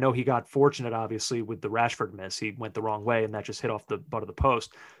penalties. Now, I know he got fortunate, obviously, with the Rashford miss. He went the wrong way, and that just hit off the butt of the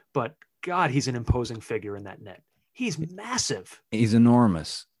post. But, God, he's an imposing figure in that net. He's massive. He's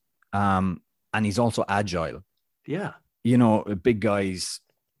enormous. And he's also agile. Yeah. Big guys,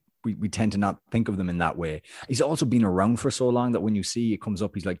 we tend to not think of them in that way. He's also been around for so long that when you see it comes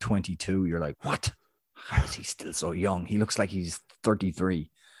up, he's like 22. You're like, what? How is he still so young? He looks like he's 33.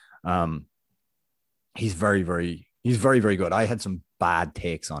 He's very, very... He's very, very good. I had some bad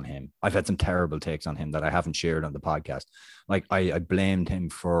takes on him. I've had some terrible takes on him that I haven't shared on the podcast. Like, I blamed him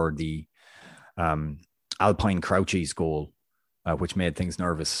for the Alpine Crouchies goal, which made things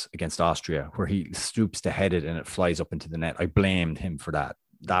nervous against Austria, where he stoops to head it and it flies up into the net. I blamed him for that.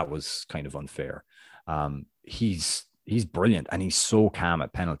 That was kind of unfair. He's brilliant, and he's so calm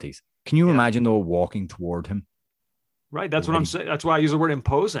at penalties. Can you imagine, though, walking toward him? Right. That's what I'm saying. That's why I use the word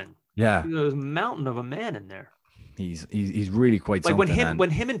imposing. Yeah. There's a mountain of a man in there. He's really quite like something.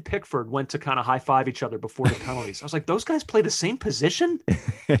 When him and Pickford went to kind of high five each other before the penalties. I was like, those guys play the same position.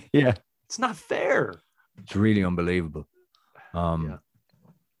 Yeah, it's not fair. It's really unbelievable. What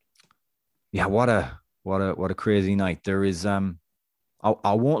a crazy night. There is I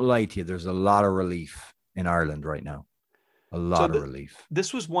won't lie to you. There's a lot of relief in Ireland right now. A lot of relief.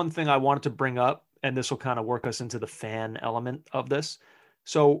 This was one thing I wanted to bring up, and this will kind of work us into the fan element of this.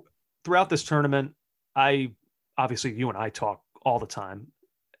 So throughout this tournament, obviously, you and I talk all the time.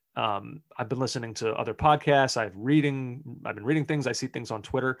 I've been listening to other podcasts. I've been reading things. I see things on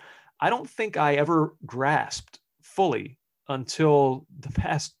Twitter. I don't think I ever grasped fully until the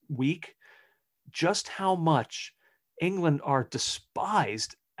past week just how much England are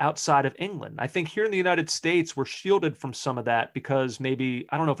despised outside of England. I think here in the United States, we're shielded from some of that because maybe,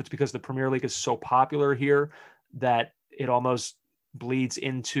 I don't know if it's because the Premier League is so popular here that it almost bleeds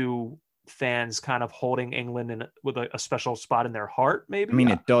into fans kind of holding England with a special spot in their heart, maybe. I mean,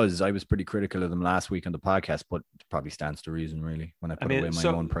 it does. I was pretty critical of them last week on the podcast, but it probably stands to reason, really, when I put away my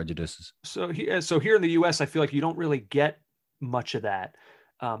own prejudices. So here in the US, I feel like you don't really get much of that.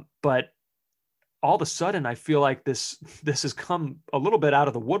 But all of a sudden, I feel like this has come a little bit out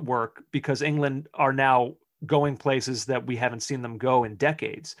of the woodwork because England are now going places that we haven't seen them go in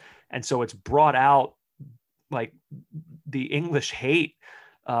decades. And so it's brought out like the English hate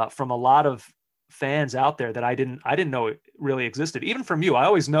from a lot of fans out there that I didn't know it really existed. Even from you, I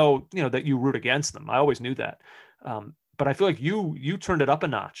always know that you root against them. I always knew that. But I feel like you turned it up a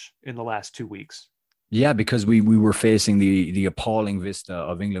notch in the last 2 weeks. Yeah, because we were facing the appalling vista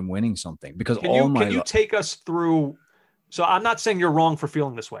of England winning something. Because can you take us through? So I'm not saying you're wrong for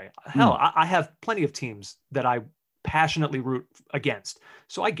feeling this way. Hell, I have plenty of teams that I passionately root against.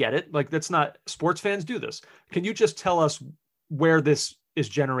 So I get it. Like, that's not, sports fans do this. Can you just tell us where this is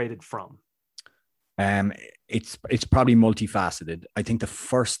generated from? It's probably multifaceted. I think the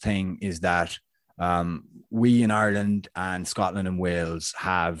first thing is that we in Ireland and Scotland and Wales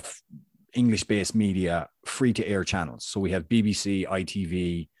have English-based media, free-to-air channels. So we have BBC,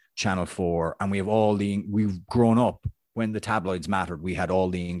 ITV, Channel 4, and we have we've grown up when the tabloids mattered. We had all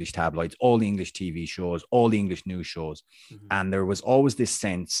the English tabloids, all the English TV shows, all the English news shows. Mm-hmm. And there was always this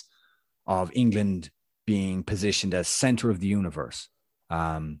sense of England being positioned as center of the universe,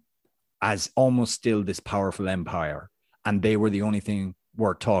 as almost still this powerful empire. And they were the only thing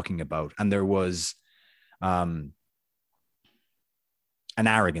worth talking about. And there was an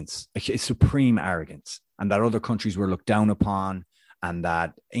arrogance, a supreme arrogance, and that other countries were looked down upon, and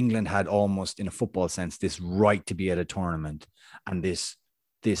that England had almost, in a football sense, this right to be at a tournament, and this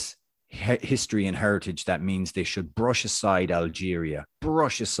history and heritage that means they should brush aside Algeria,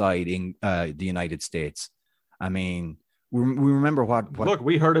 brush aside the United States. I mean, we remember what... Look,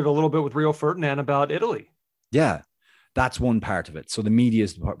 we heard it a little bit with Rio Ferdinand about Italy. Yeah, that's one part of it. So the media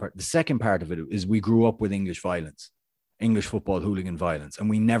is the part. The second part of it is we grew up with English violence, English football hooligan violence, and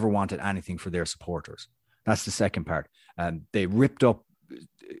we never wanted anything for their supporters. That's the second part. They ripped up,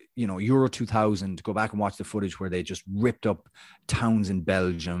 Euro 2000. Go back and watch the footage where they just ripped up towns in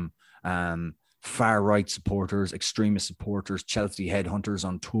Belgium, far right supporters, extremist supporters, Chelsea headhunters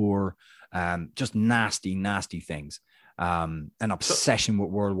on tour, just nasty, nasty things. An obsession with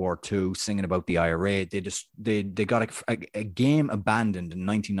World War II, singing about the IRA. They got a game abandoned in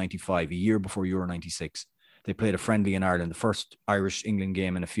 1995, a year before Euro 96. They played a friendly in Ireland, the first Irish-England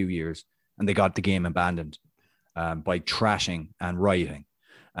game in a few years, and they got the game abandoned by trashing and rioting.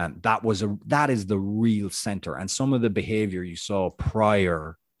 That is the real center. And some of the behavior you saw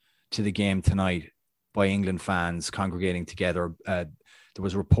prior to the game tonight by England fans congregating together, there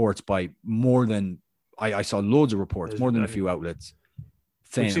was reports by more than, I saw loads of reports, more than a few outlets.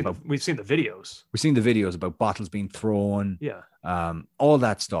 We've seen the videos. We've seen the videos about bottles being thrown. Yeah. All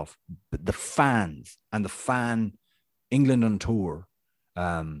that stuff. But the fans and the fan England on tour,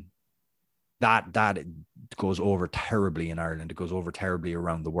 that goes over terribly in Ireland. It goes over terribly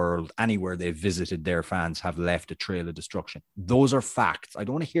around the world. Anywhere they've visited, their fans have left a trail of destruction. Those are facts. I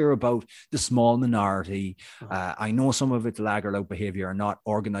don't want to hear about the small minority. I know some of it's laggard-out behavior and not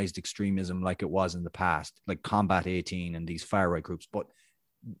organized extremism like it was in the past, like Combat 18 and these far-right groups. But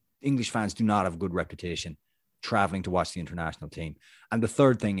English fans do not have a good reputation traveling to watch the international team. And the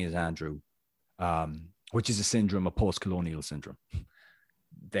third thing is, Andrew, which is a syndrome, a post-colonial syndrome.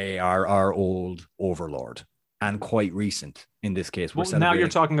 They are our old overlord, and quite recent in this case. Now you're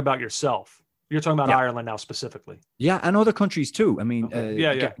talking about yourself. You're talking about Ireland now specifically. Yeah, and other countries too. I mean,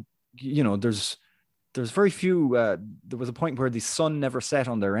 there's very few. There was a point where the sun never set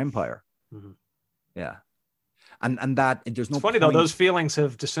on their empire. Mm-hmm. Yeah, and that there's no. It's funny though; those feelings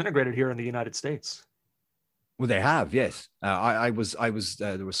have disintegrated here in the United States. Well, they have, yes. I was.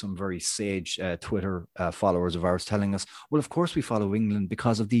 There was some very sage Twitter followers of ours telling us, "Well, of course we follow England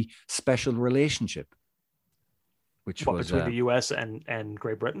because of the special relationship," which was between the U.S. and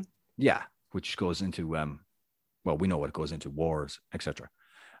Great Britain. Yeah, which goes into we know what it goes into, wars, etc.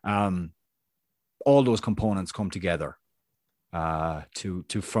 All those components come together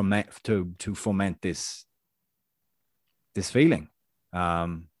to foment this feeling.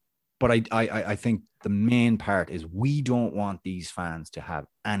 But I think the main part is we don't want these fans to have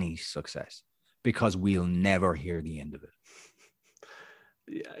any success because we'll never hear the end of it.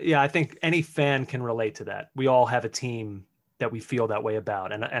 Yeah, I think any fan can relate to that. We all have a team that we feel that way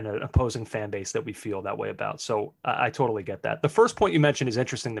about and an opposing fan base that we feel that way about. So I totally get that. The first point you mentioned is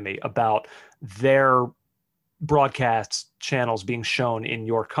interesting to me about their broadcast channels being shown in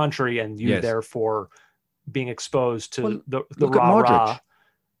your country and you therefore being exposed to the rah-rah.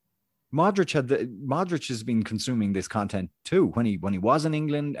 Modric has been consuming this content too. When he was in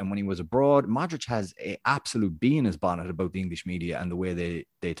England and when he was abroad, Modric has an absolute bee in his bonnet about the English media and the way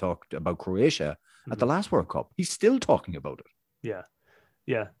they talked about Croatia at the last World Cup. He's still talking about it.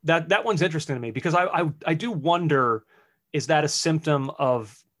 Yeah. That one's interesting to me because I do wonder, is that a symptom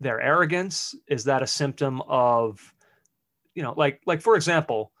of their arrogance? Is that a symptom of, like for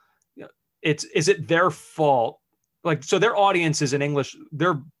example, is it their fault? Like, so their audience is in English.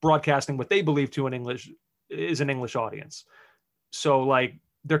 They're broadcasting what they believe to an English audience. So like,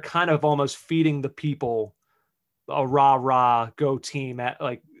 they're kind of almost feeding the people a rah rah go team at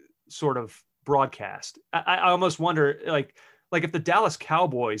like sort of broadcast. I almost wonder like if the Dallas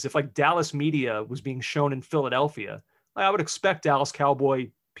Cowboys, if like Dallas media was being shown in Philadelphia, I would expect Dallas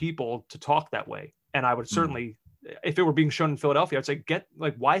Cowboy people to talk that way. And I would certainly, if it were being shown in Philadelphia, I'd say,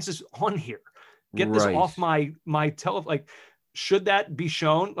 why is this on here? Get this off my like, should that be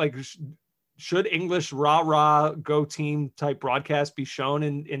shown? Like, should English rah rah go team type broadcast be shown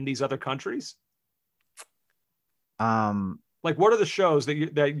in these other countries? Like, what are the shows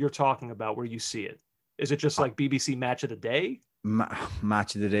that you're talking about where you see it? Is it just like BBC Match of the Day?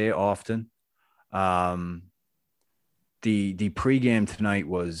 Match of the Day often. The pregame tonight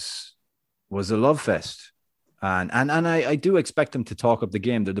was a love fest, and I do expect them to talk up the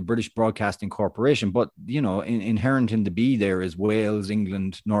game. They're the British Broadcasting Corporation, but inherent in the B there is Wales,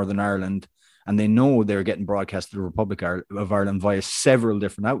 England, Northern Ireland, and they know they're getting broadcast to the Republic of Ireland via several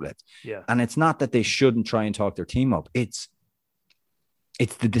different outlets. Yeah, and it's not that they shouldn't try and talk their team up. It's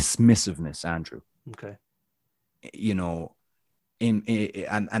the dismissiveness, Andrew. Okay.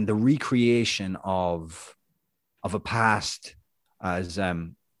 And the recreation of a past, as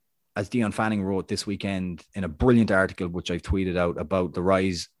Dion Fanning wrote this weekend in a brilliant article, which I've tweeted out, about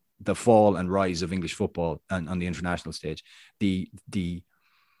the fall and rise of English football on the international stage, the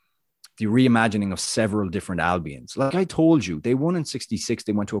reimagining of several different Albions. Like I told you, they won in 66,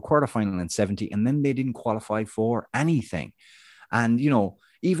 they went to a quarterfinal in 70, and then they didn't qualify for anything. And,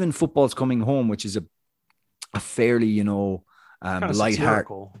 even Football's Coming Home, which is a fairly,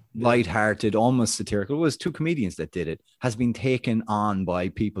 lighthearted, almost satirical. It was two comedians that did it, has been taken on by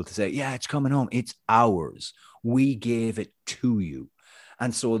people to say, yeah, it's coming home. It's ours. We gave it to you.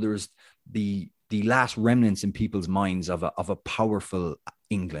 And so there's the last remnants in people's minds of a powerful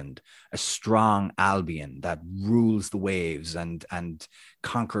England, a strong Albion that rules the waves and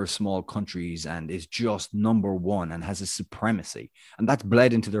conquers small countries and is just number one and has a supremacy. And that's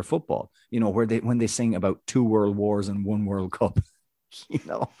bled into their football, when they sing about 2 world wars and 1 World Cup.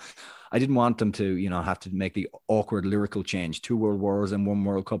 I didn't want them to, have to make the awkward lyrical change, 2 world wars and 1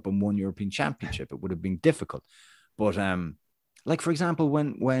 World Cup and 1 European Championship. It would have been difficult. But like, for example,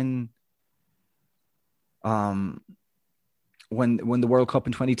 when the World Cup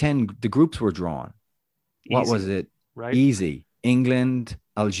in 2010, the groups were drawn. Easy, what was it? Right. Easy. England,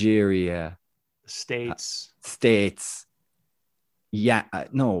 Algeria, States. Yeah.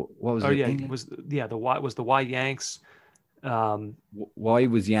 No. What was it? Yeah. England? It was the Y Yanks. Y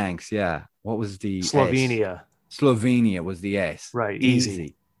was Yanks. Yeah. What was the Slovenia? S? Slovenia was the S. Right.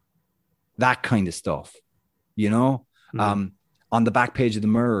 Easy. That kind of stuff. Mm-hmm. On the back page of the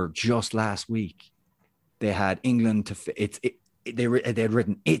Mirror just last week, they had England they had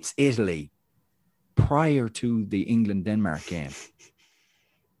written "It's Italy" prior to the England-Denmark game.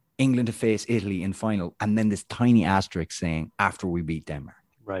 England to face Italy in final, and then this tiny asterisk saying "after we beat Denmark."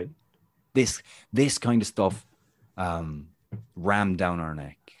 Right. This kind of stuff rammed down our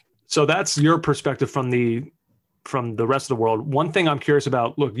neck. So that's your perspective from the rest of the world. One thing I'm curious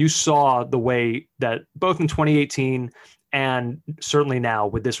about, look, you saw the way that both in 2018 and certainly now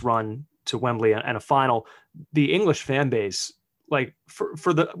with this run to Wembley and a final, the English fan base, like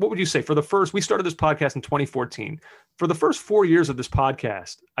what would you say we started this podcast in 2014. For the first 4 years of this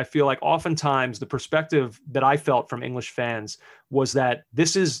podcast, I feel like oftentimes the perspective that I felt from English fans was that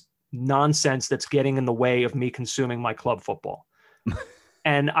this is nonsense that's getting in the way of me consuming my club football.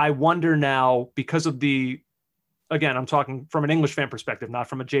 And I wonder now, because of again, I'm talking from an English fan perspective, not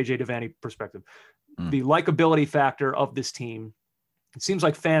from a JJ Devaney perspective, the likability factor of this team. It seems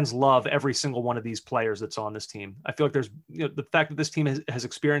like fans love every single one of these players that's on this team. I feel like there's, the fact that this team has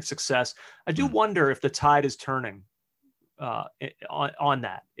experienced success. I do wonder if the tide is turning on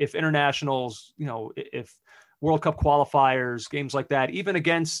that. If internationals, if World Cup qualifiers, games like that, even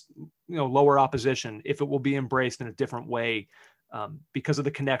against, lower opposition, if it will be embraced in a different way because of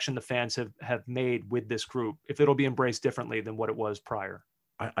the connection the fans have made with this group, if it'll be embraced differently than what it was prior.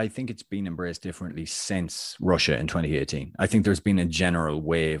 I think it's been embraced differently since Russia in 2018. I think there's been a general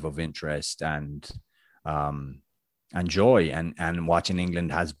wave of interest and joy, and watching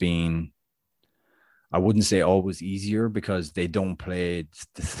England has been, I wouldn't say always easier, because they don't play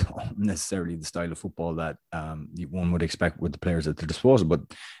necessarily the style of football that one would expect with the players at their disposal, but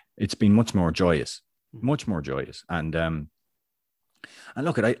it's been much more joyous. And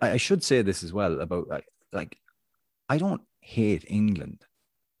look, I should say this as well about I don't hate England.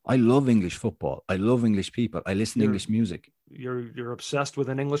 I love English football. I love English people. I listen to English music. You're obsessed with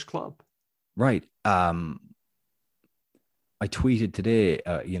an English club. Right. I tweeted today,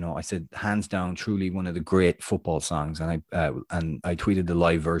 I said, hands down, truly one of the great football songs. And I tweeted the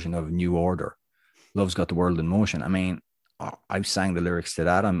live version of New Order. Love's Got the World in Motion. I mean, I sang the lyrics to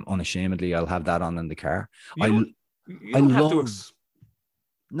that. I'm unashamedly, I'll have that on in the car. You I don't have love, to.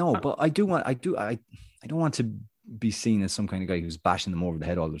 no, but I don't want to be seen as some kind of guy who's bashing them over the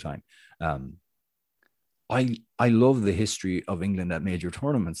head all the time. I love the history of England at major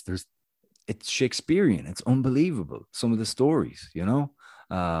tournaments. It's Shakespearean. It's unbelievable. Some of the stories, but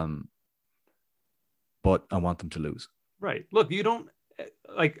I want them to lose. Right. Look, you don't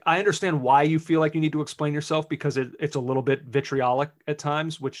I understand why you feel like you need to explain yourself, because it's a little bit vitriolic at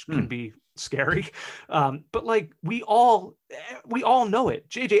times, which can be scary. But like we all know it.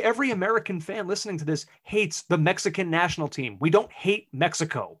 JJ, every American fan listening to this hates the Mexican national team. We don't hate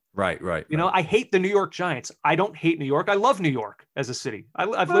Mexico. Right. I hate the New York Giants. I don't hate New York. I love New York as a city.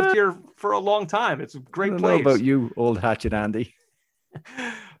 I've lived here for a long time. It's a great place. I don't know about you, old hatchet Andy.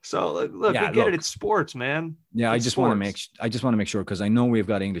 So look, we get it. It's sports, man. Yeah, it's I just want to make sure, because I know we've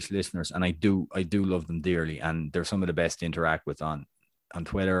got English listeners, and I do love them dearly, and they're some of the best to interact with on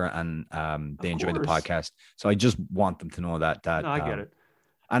Twitter, and they enjoy the podcast. So I just want them to know that. No, I get it.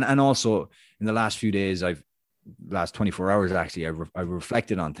 And also in the last few days, last 24 hours actually, I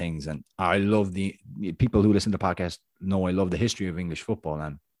reflected on things, and I love the people who listen to the podcast know I love the history of English football,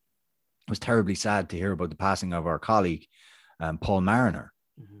 and I was terribly sad to hear about the passing of our colleague, Paul Mariner,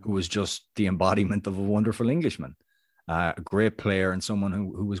 who was just the embodiment of a wonderful Englishman, a great player, and someone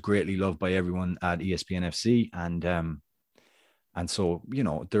who was greatly loved by everyone at ESPN FC. And so,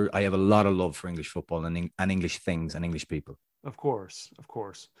 I have a lot of love for English football and English things and English people. Of course.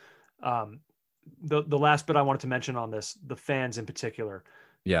 The last bit I wanted to mention on this, the fans in particular.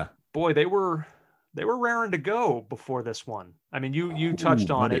 Yeah. Boy, they were raring to go before this one. I mean, you touched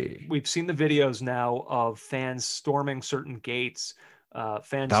on it. We've seen the videos now of fans storming certain gates.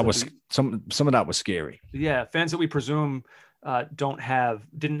 Fans some of that was scary. Yeah, fans that we presume didn't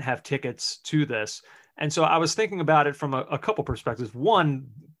have tickets to this. And so I was thinking about it from a couple perspectives. One,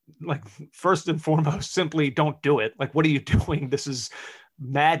 like, first and foremost, simply don't do it. Like, what are you doing? This is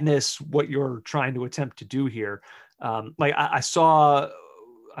madness, what you're trying to attempt to do here. I saw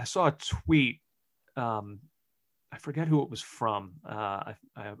a tweet. I forget who it was from.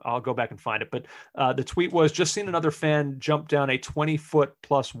 I'll go back and find it. But the tweet was, just seen another fan jump down a 20-foot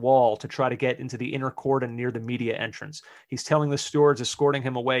plus wall to try to get into the inner cordon near the media entrance. He's telling the stewards escorting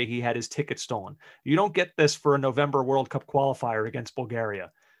him away he had his ticket stolen. You don't get this for a November World Cup qualifier against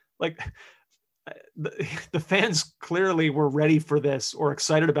Bulgaria. Like, the fans clearly were ready for this or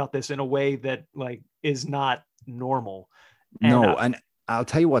excited about this in a way that, like, is not normal. And I'll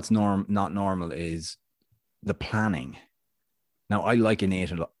tell you what's not normal is the planning. Now, I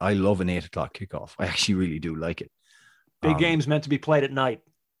love an 8 o'clock kickoff. I actually really do like it. Big games meant to be played at night.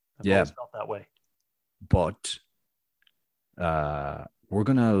 I've always felt that way. But we're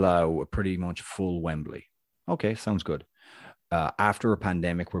going to allow a pretty much full Wembley. Okay, sounds good. After a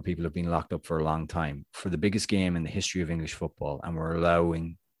pandemic where people have been locked up for a long time, for the biggest game in the history of English football, and we're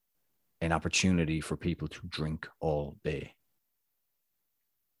allowing an opportunity for people to drink all day.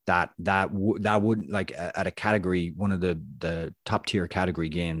 That would, like, at a category, one of the top tier category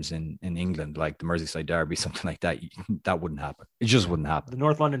games in England, like the Merseyside Derby, something like that, that wouldn't happen. It just wouldn't happen. The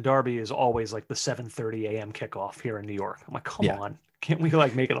North London Derby is always like the 7:30 a.m. kickoff here in New York. I'm like, come on, can't we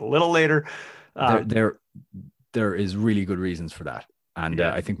like make it a little later? There is really good reasons for that, and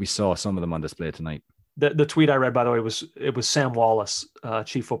I think we saw some of them on display tonight. The tweet I read, by the way, was Sam Wallace,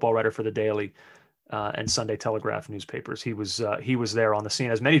 chief football writer for the Daily and Sunday Telegraph newspapers. He was there on the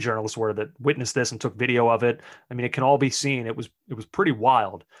scene, as many journalists were, that witnessed this and took video of it. I mean, it can all be seen. It was pretty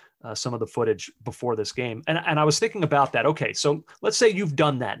wild, some of the footage before this game. And I was thinking about that. Okay, so let's say you've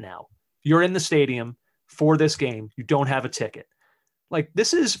done that now. You're in the stadium for this game. You don't have a ticket. Like,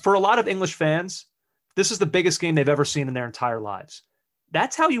 this is, for a lot of English fans, this is the biggest game they've ever seen in their entire lives.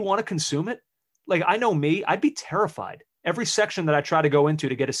 That's how you want to consume it? Like, I know me, I'd be terrified. Every section that I try to go into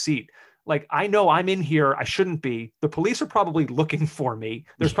to get a seat, like, I know I'm in here. I shouldn't be. The police are probably looking for me.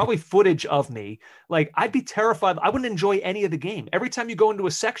 There's probably footage of me. Like, I'd be terrified. I wouldn't enjoy any of the game. Every time you go into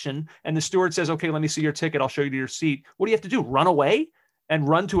a section and the steward says, okay, let me see your ticket, I'll show you to your seat. What do you have to do? Run away and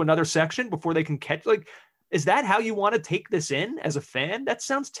run to another section before they can catch? Like, is that how you want to take this in as a fan? That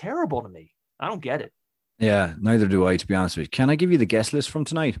sounds terrible to me. I don't get it. Yeah, neither do I, to be honest with you. Can I give you the guest list from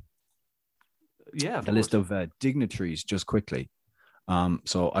tonight? Yeah, the list of dignitaries, just quickly.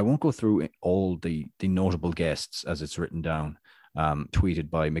 So I won't go through all the notable guests as it's written down,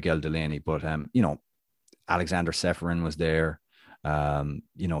 tweeted by Miguel Delaney, but Alexander Seferin was there.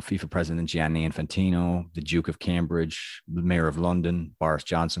 FIFA President Gianni Infantino, the Duke of Cambridge, the Mayor of London, Boris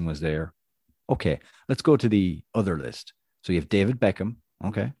Johnson was there. Okay, let's go to the other list. So you have David Beckham,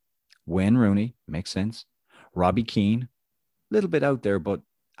 okay, Wayne Rooney, makes sense. Robbie Keane, a little bit out there, but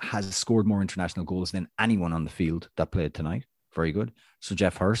has scored more international goals than anyone on the field that played tonight. Very good. So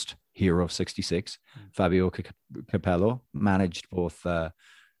Jeff Hurst, hero of 66. Fabio Capello managed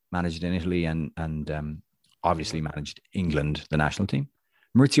in Italy and obviously managed England, the national team.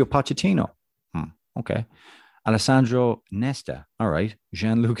 Maurizio Pochettino. Okay. Alessandro Nesta. All right.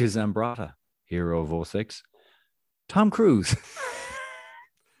 Gianluca Zambrotta, hero of 06. Tom Cruise.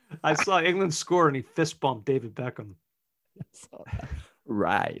 I saw England score and he fist bumped David Beckham.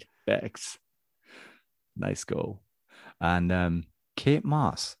 Right. Bex. Nice goal. And Kate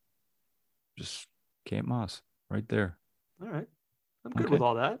Moss. Just Kate Moss right there. All right. I'm good with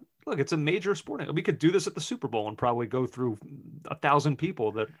all that. Look, it's a major sporting. We could do this at the Super Bowl and probably go through 1,000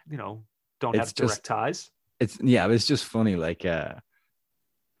 people that, don't have direct ties. It's just funny. Like, I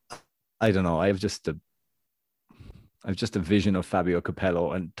don't know. I have just a vision of Fabio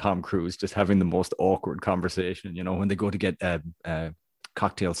Capello and Tom Cruise just having the most awkward conversation, when they go to get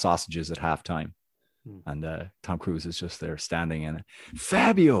cocktail sausages at halftime. And Tom Cruise is just there standing, and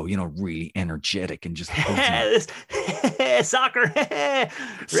Fabio, really energetic and just soccer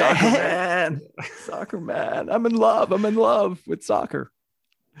man. I'm in love with soccer.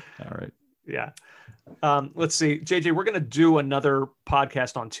 All right. Yeah. Let's see, JJ, we're going to do another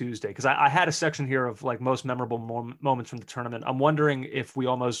podcast on Tuesday because I had a section here of like most memorable moments from the tournament. I'm wondering if we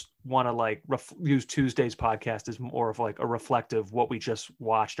almost want to like use Tuesday's podcast as more of like a reflective what we just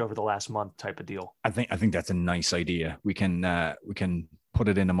watched over the last month type of deal. I think that's a nice idea. We can put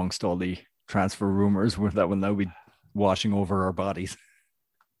it in amongst all the transfer rumors that will now be washing over our bodies.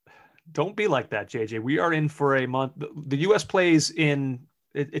 Don't be like that, JJ. We are in for a month. The U.S. plays in.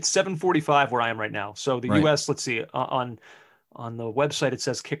 It's 7:45 where I am right now. So the U.S. Let's see, on the website it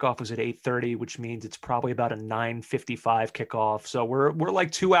says kickoff was at 8:30, which means it's probably about a 9:55 kickoff. So we're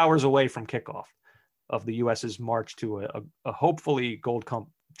like 2 hours away from kickoff of the U.S.'s march to a hopefully Gold Cup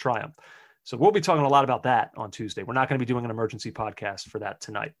triumph. So we'll be talking a lot about that on Tuesday. We're not going to be doing an emergency podcast for that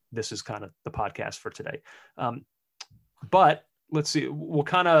tonight. This is kind of the podcast for today. But let's see. We'll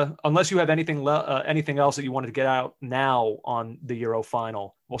kind of, unless you have anything else that you wanted to get out now on the Euro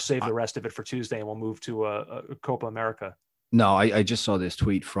final, we'll save the rest of it for Tuesday and we'll move to a Copa America. No, I just saw this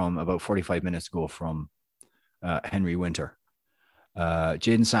tweet from about 45 minutes ago from Henry Winter.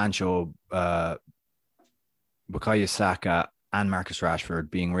 Jadon Sancho, Bukayo Saka, and Marcus Rashford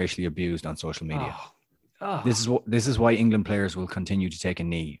being racially abused on social media. This is why England players will continue to take a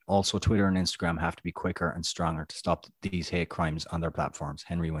knee. Also, Twitter and Instagram have to be quicker and stronger to stop these hate crimes on their platforms.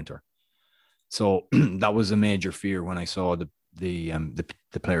 Henry Winter. So that was a major fear when I saw the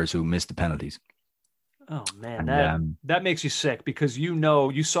players who missed the penalties. Oh man, that makes you sick because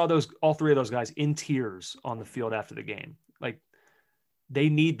you saw all three of those guys in tears on the field after the game. Like they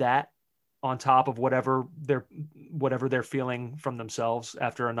need that on top of whatever they're feeling from themselves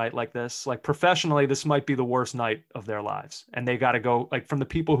after a night like this. Like professionally, this might be the worst night of their lives. And they got to go like from the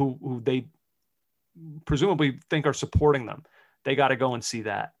people who they presumably think are supporting them. They got to go and see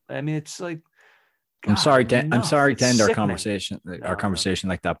that. I mean, it's like, God, I'm sorry to end our conversation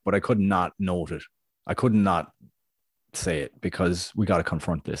like that, but I could not note it. I could not say it because we got to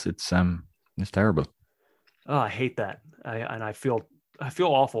confront this. It's terrible. Oh, I hate that. I feel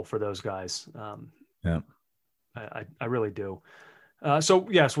awful for those guys. Yeah, I really do. So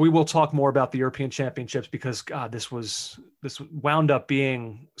yes, we will talk more about the European Championships because God, this wound up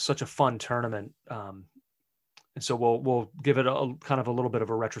being such a fun tournament. And so we'll give it a kind of a little bit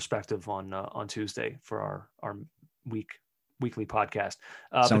of a retrospective on Tuesday for our weekly podcast.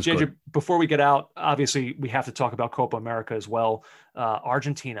 But JJ, good. Before we get out, obviously we have to talk about Copa America as well.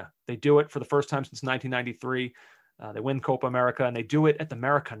 Argentina, they do it for the first time since 1993. They win Copa America and they do it at the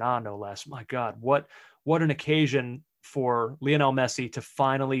Maracanã, no less. My God, what an occasion for Lionel Messi to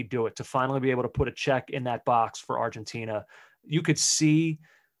finally do it, to finally be able to put a check in that box for Argentina. You could see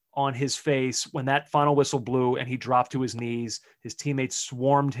on his face when that final whistle blew and he dropped to his knees, his teammates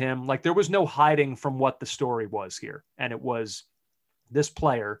swarmed him. Like there was no hiding from what the story was here. And it was this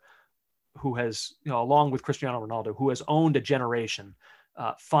player who has, along with Cristiano Ronaldo, who has owned a generation,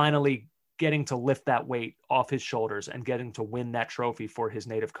 finally getting to lift that weight off his shoulders and getting to win that trophy for his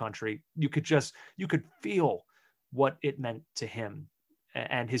native country. You could feel what it meant to him,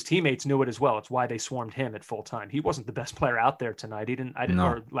 and his teammates knew it as well. It's why they swarmed him at full time. He wasn't the best player out there tonight.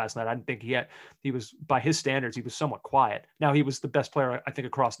 Or last night. I didn't think he was, by his standards, he was somewhat quiet. Now he was the best player, I think,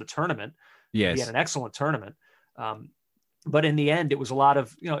 across the tournament. Yes. He had an excellent tournament. But in the end, it was a lot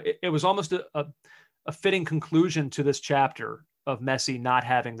of, it was almost a fitting conclusion to this chapter of Messi not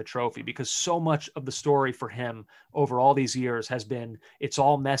having the trophy, because so much of the story for him over all these years has been, it's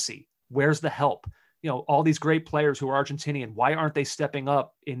all Messi. Where's the help? All these great players who are Argentinian, why aren't they stepping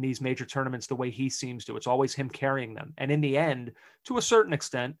up in these major tournaments the way he seems to? It's always him carrying them. And in the end, to a certain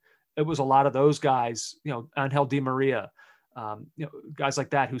extent, it was a lot of those guys, Angel Di Maria, guys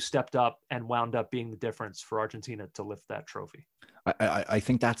like that who stepped up and wound up being the difference for Argentina to lift that trophy. I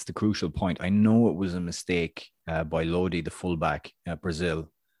think that's the crucial point. I know it was a mistake by Lodi, the fullback at Brazil.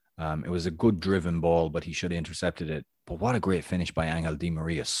 It was a good driven ball, but he should have intercepted it. But what a great finish by Angel Di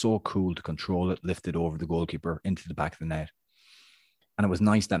Maria. So cool to control it, lift it over the goalkeeper into the back of the net. And it was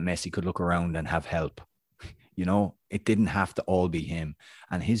nice that Messi could look around and have help. It didn't have to all be him.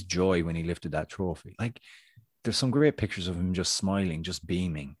 And his joy when he lifted that trophy. Like, there's some great pictures of him just smiling, just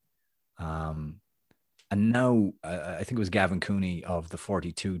beaming. And now, I think it was Gavin Cooney of the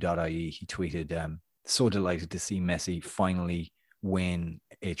 42.ie. He tweeted, so delighted to see Messi finally win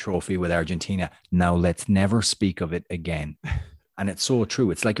a trophy with Argentina. Now let's never speak of it again. And it's so true.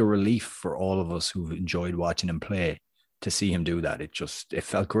 It's like a relief for all of us who've enjoyed watching him play to see him do that. It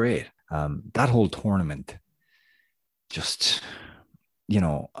felt great. That whole tournament, just, there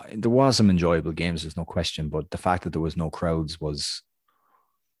was some enjoyable games, there's no question, but the fact that there was no crowds was,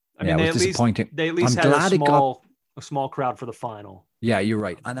 it was disappointing. They at least had a small crowd for the final. Yeah, you're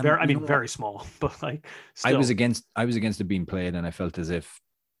right. And very small, but like still. I was against it being played, and I felt as if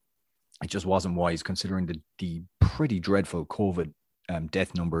it just wasn't wise considering the pretty dreadful COVID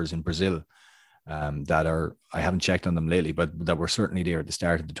death numbers in Brazil that are, I haven't checked on them lately, but that were certainly there at the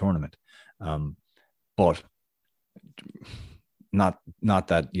start of the tournament. But not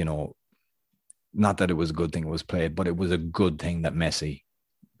that it was a good thing it was played, but it was a good thing that Messi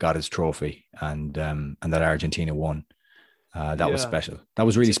got his trophy and that Argentina won. That was special. That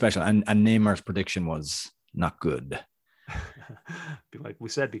was really special. And Neymar's prediction was not good. Like we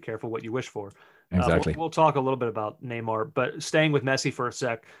said, be careful what you wish for. Exactly. We'll talk a little bit about Neymar, but staying with Messi for a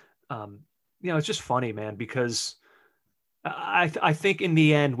sec, it's just funny, man, because I think in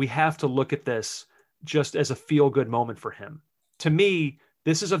the end, we have to look at this just as a feel-good moment for him. To me,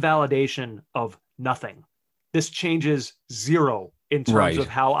 this is a validation of nothing. This changes zero in terms of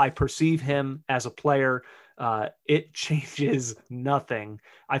how I perceive him as a player. It changes nothing.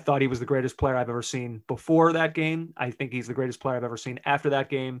 I thought he was the greatest player I've ever seen before that game. I think he's the greatest player I've ever seen after that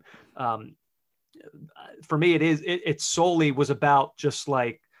game. For me, it solely was about just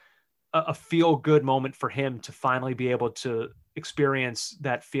like a feel-good moment for him to finally be able to experience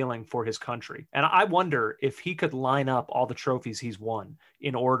that feeling for his country. And I wonder if he could line up all the trophies he's won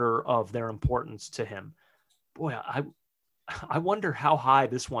in order of their importance to him. Boy, I wonder how high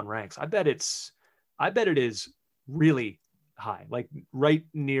this one ranks. I bet it is really high, like right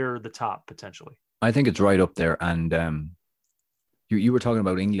near the top potentially. I think it's right up there. And you were talking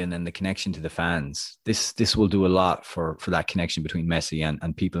about England and the connection to the fans. This will do a lot for that connection between Messi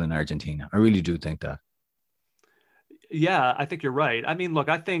and people in Argentina. I really do think that. Yeah, I think you're right. I mean, look,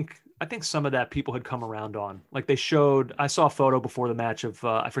 I think some of that people had come around on. Like I saw a photo before the match of,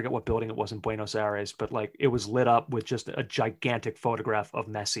 I forget what building it was in Buenos Aires, but like it was lit up with just a gigantic photograph of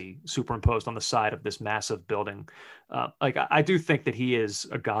Messi superimposed on the side of this massive building. I do think that he is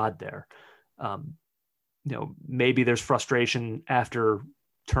a god there. Maybe there's frustration after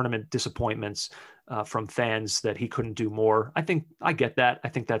tournament disappointments from fans that he couldn't do more. I get that. I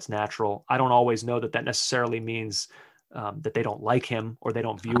think that's natural. I don't always know that necessarily means that they don't like him or they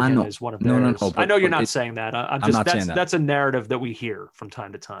don't view him as one of theirs. No, I know you're not saying that. I'm not saying that. That's a narrative that we hear from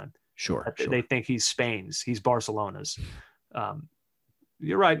time to time. Sure. They think he's Spain's, he's Barcelona's.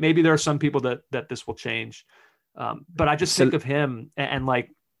 You're right. Maybe there are some people that this will change. But I just think of him and like,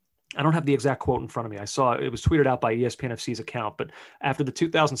 I don't have the exact quote in front of me. I saw it was tweeted out by ESPN FC's account, but after the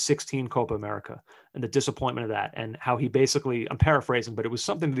 2016 Copa America and the disappointment of that and how he basically, I'm paraphrasing, but it was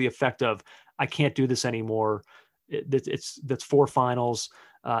something to the effect of, I can't do this anymore. That's 4 finals.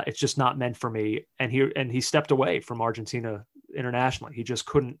 It's just not meant for me. And he stepped away from Argentina internationally. He just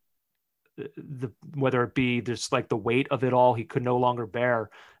couldn't, whether it be just like the weight of it all, he could no longer bear.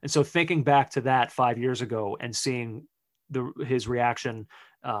 And so thinking back to that 5 years ago and seeing his reaction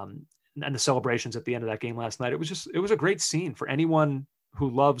and the celebrations at the end of that game last night, it was a great scene for anyone who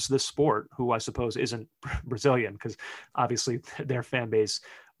loves this sport, who I suppose isn't Brazilian, because obviously their fan base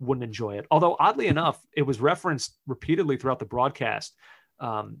wouldn't enjoy it. Although oddly enough, it was referenced repeatedly throughout the broadcast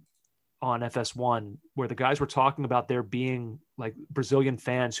on FS1, where the guys were talking about there being like Brazilian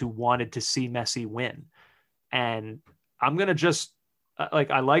fans who wanted to see Messi win. And I'm going to just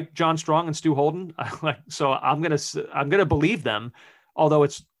I like John Strong and Stu Holden. So I'm going to believe them, although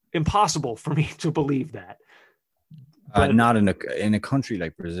it's impossible for me to believe that. Not in a country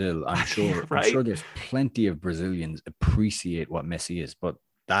like Brazil, I'm sure. Right? I'm sure there's plenty of Brazilians appreciate what Messi is, but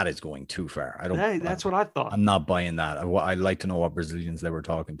that is going too far. I don't. Hey, that's what I thought. I'm not buying that. I'd like to know what Brazilians they were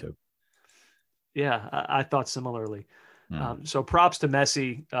talking to. Yeah, I thought similarly. So props to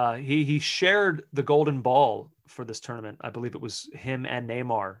Messi. He shared the golden ball for this tournament. I believe it was him and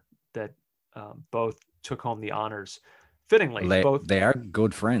Neymar that both took home the honors. Fittingly, they are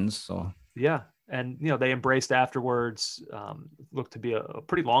good friends. So yeah, and they embraced afterwards. Looked to be a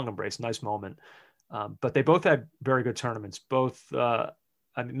pretty long embrace, nice moment. But they both had very good tournaments. Both,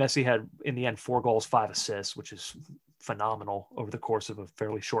 Messi had in the end 4 goals, 5 assists, which is phenomenal over the course of a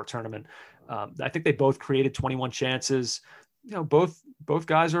fairly short tournament. I think they both created 21 chances. Both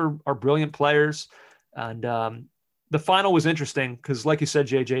guys are brilliant players. And the final was interesting because, like you said,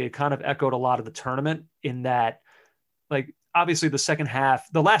 JJ, it kind of echoed a lot of the tournament in that, like, obviously the second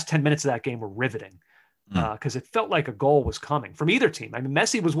half, the last 10 minutes of that game were riveting because it felt like a goal was coming from either team. I mean,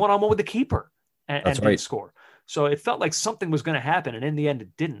 Messi was one-on-one with the keeper and didn't score. So it felt like something was going to happen. And in the end,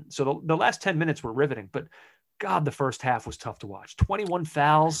 it didn't. So the last 10 minutes were riveting. But God, the first half was tough to watch. 21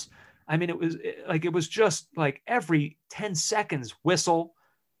 fouls. I mean, it was just like every 10 seconds, whistle,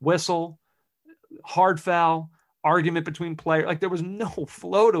 hard foul, argument between players. Like there was no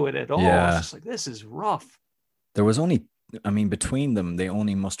flow to it at all. Yeah. It's just like, this is rough. There was between them, they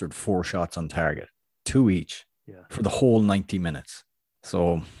only mustered 4 shots on target, 2 each for the whole 90 minutes.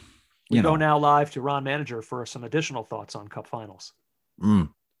 So we go now live to Ron Manager for some additional thoughts on Cup finals.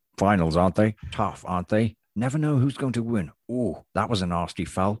 Finals, aren't they? Tough, aren't they? Never know who's going to win. Oh, that was a nasty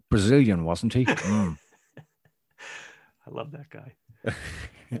foul. Brazilian, wasn't he? I love that guy.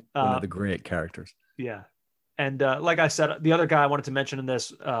 One of the great characters. Yeah. And like I said, the other guy I wanted to mention in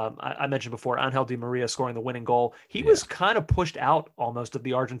this, I mentioned before, Angel Di Maria scoring the winning goal. He was kind of pushed out almost of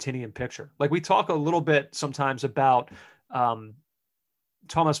the Argentinian picture. Like we talk a little bit sometimes about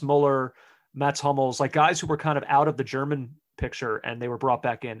Thomas Muller, Mats Hummels, like guys who were kind of out of the German picture and they were brought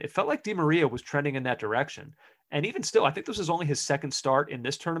back in. It felt like Di Maria was trending in that direction. And even still, I think this is only his second start in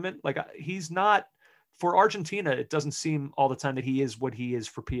this tournament. Like he's not, for Argentina, it doesn't seem all the time that he is what he is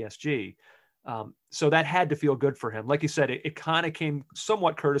for PSG. So that had to feel good for him. Like you said, it kind of came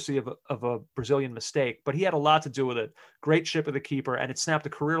somewhat courtesy of a Brazilian mistake, but he had a lot to do with it. Great ship of the keeper, and it snapped a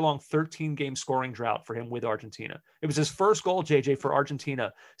career-long 13-game scoring drought for him with Argentina. It was his first goal, JJ, for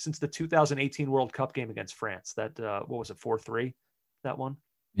Argentina since the 2018 World Cup game against France. That, what was it, 4-3, that one?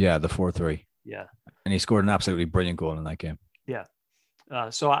 Yeah, the 4-3. Yeah. And he scored an absolutely brilliant goal in that game. Yeah.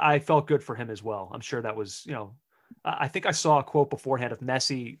 So I felt good for him as well. I'm sure that was, I think I saw a quote beforehand of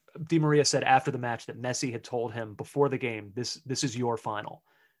Messi. Di Maria said after the match that Messi had told him before the game, this is your final.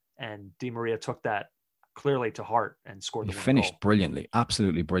 And Di Maria took that clearly to heart and scored the winning goal. He finished brilliantly,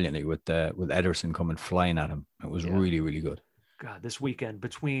 absolutely brilliantly with Ederson coming flying at him. It was really, really good. God, this weekend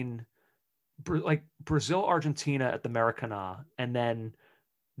between Brazil, Argentina at the Maracanã, and then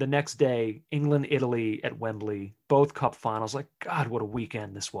the next day, England, Italy at Wembley, both cup finals. Like, God, what a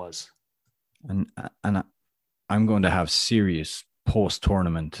weekend this was. And I'm going to have serious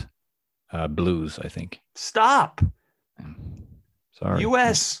post-tournament blues, I think. Stop. Sorry.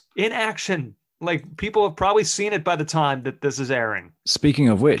 U.S. in action. Like, people have probably seen it by the time that this is airing. Speaking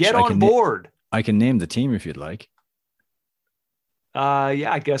of which, get on board. I can name the team if you'd like.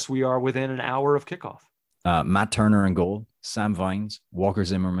 Yeah, I guess we are within an hour of kickoff. Matt Turner in goal, Sam Vines, Walker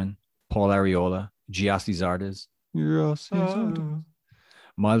Zimmerman, Paul Areola, Giassi Zardes,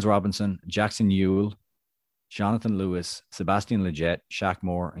 Miles Robinson, Jackson Ewell, Jonathan Lewis, Sebastian Lletget, Shaq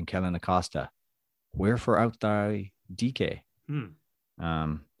Moore, and Kellen Acosta. Where for out thy DK?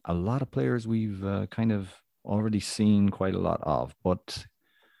 A lot of players we've kind of already seen quite a lot of, but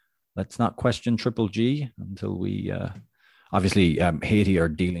let's not question Triple G until we obviously Haiti are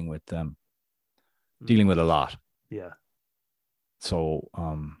dealing with a lot. Yeah. So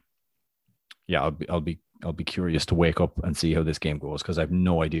yeah, I'll be curious to wake up and see how this game goes because I have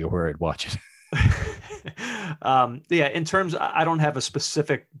no idea where I'd watch it. Yeah, in terms, I don't have a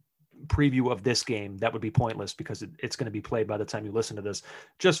specific preview of this game. That would be pointless because it's going to be played by the time you listen to this.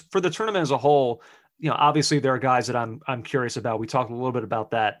 Just for the tournament as a whole, obviously there are guys that I'm curious about. We talked a little bit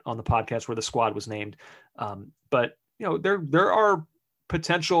about that on the podcast where the squad was named. But there are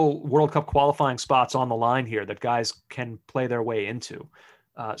potential World Cup qualifying spots on the line here that guys can play their way into.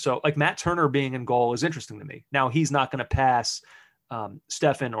 So like Matt Turner being in goal is interesting to me. Now he's not going to pass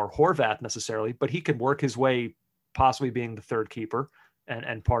Stefan or Horvath necessarily, but he could work his way possibly being the third keeper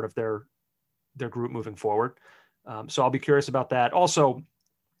and part of their group moving forward. So I'll be curious about that. Also,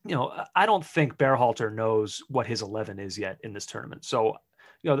 I don't think Berhalter knows what his 11 is yet in this tournament. So,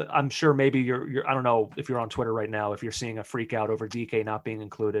 I'm sure maybe you're, I don't know if you're on Twitter right now, if you're seeing a freak out over DK not being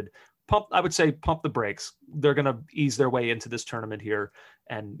included. I would say pump the brakes. They're going to ease their way into this tournament here.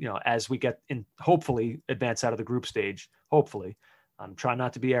 And, as we get in, hopefully advance out of the group stage, hopefully. I'm trying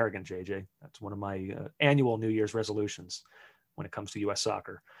not to be arrogant, JJ. That's one of my annual New Year's resolutions when it comes to U.S.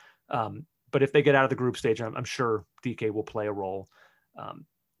 soccer. But if they get out of the group stage, I'm sure DK will play a role.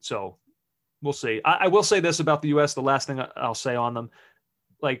 So we'll see. I will say this about the U.S. The last thing I'll say on them,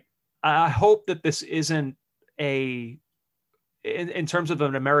 like, I hope that this isn't in terms of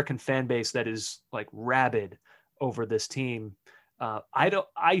an American fan base that is like rabid over this team.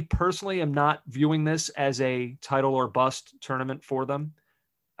 I personally am not viewing this as a title or bust tournament for them.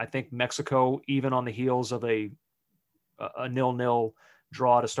 I think Mexico, even on the heels of a 0-0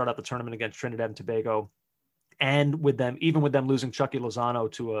 draw to start out the tournament against Trinidad and Tobago, and even with them losing Chucky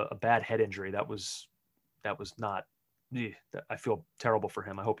Lozano to a bad head injury, that was not. I feel terrible for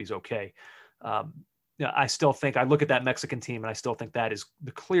him. I hope he's okay. I still think I look at that Mexican team and I still think that is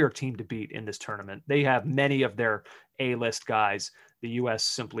the clear team to beat in this tournament. They have many of their A-list guys. The U.S.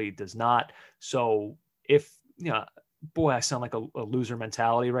 simply does not. So if, boy, I sound like a loser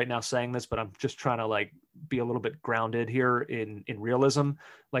mentality right now saying this, but I'm just trying to like be a little bit grounded here in realism.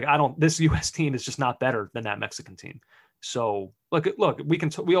 Like this U.S. team is just not better than that Mexican team. So look,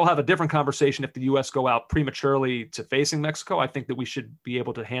 we all have a different conversation if the U.S. go out prematurely to facing Mexico. I think that we should be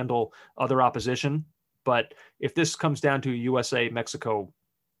able to handle other opposition. But if this comes down to a USA-Mexico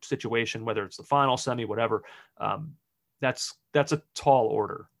situation, whether it's the final, semi, whatever, that's a tall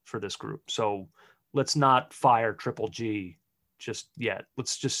order for this group. So let's not fire Triple G just yet.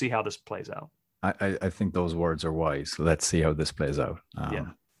 Let's just see how this plays out. I think those words are wise. Let's see how this plays out. Yeah.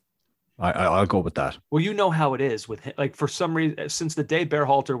 I'll go with that. Well, you know how it is with him. Like, for some reason, since the day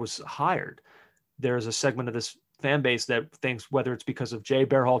Berhalter was hired, there's a segment of this fan base that thinks, whether it's because of Jay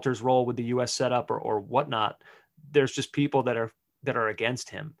Berhalter's role with the U.S. setup or whatnot, there's just people that are against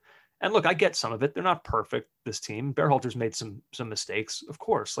him. And look, I get some of it. They're not perfect, this team. Berhalter's made some mistakes, of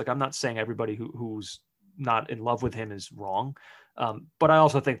course. Like, I'm not saying everybody who's not in love with him is wrong. But I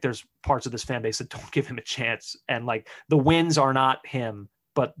also think there's parts of this fan base that don't give him a chance. And like, the wins are not him,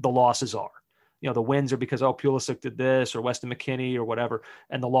 but the losses are. The wins are because, Pulisic did this or Weston McKennie or whatever,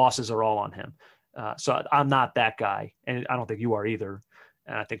 and the losses are all on him. So I'm not that guy, and I don't think you are either.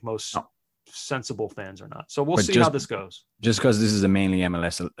 And I think most sensible fans are not. So we'll see how this goes. Just because this is a mainly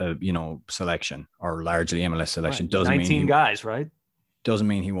MLS, selection, or largely MLS selection, right. doesn't 19 mean guys, right? Doesn't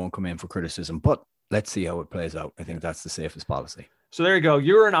mean he won't come in for criticism. But let's see how it plays out. I think that's the safest policy. So there you go.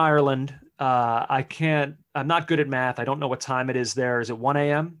 You're in Ireland. I'm not good at math. I don't know what time it is there. Is it 1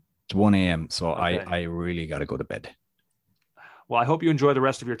 a.m.? It's 1 a.m. So okay. I really got to go to bed. Well, I hope you enjoy the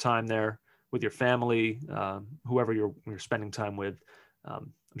rest of your time there with your family, whoever you're spending time with.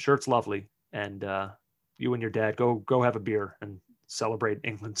 I'm sure it's lovely. And you and your dad, go have a beer and celebrate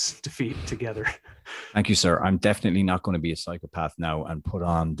England's defeat together. Thank you, sir. I'm definitely not going to be a psychopath now and put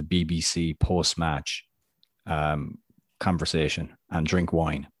on the BBC post-match conversation and drink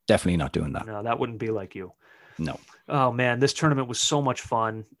wine. Definitely not doing that. No, that wouldn't be like you. No. Oh, man, this tournament was so much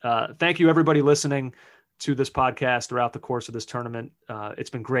fun. Thank you, everybody listening to this podcast throughout the course of this tournament. It's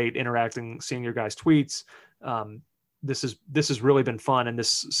been great interacting, seeing your guys' tweets. This has really been fun. And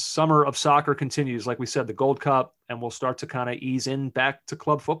this summer of soccer continues. Like we said, the Gold Cup, and we'll start to kind of ease in back to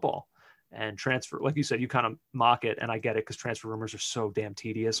club football and transfer. Like you said, you kind of mock it, and I get it because transfer rumors are so damn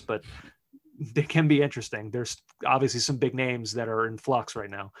tedious, but they can be interesting. There's obviously some big names that are in flux right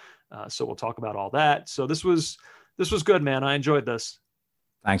now. So we'll talk about all that. So this was good, man. I enjoyed this.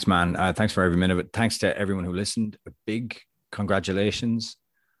 Thanks, man. Thanks for every minute of it. Thanks to everyone who listened. A big congratulations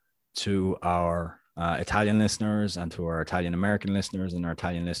to our Italian listeners and to our Italian American listeners and our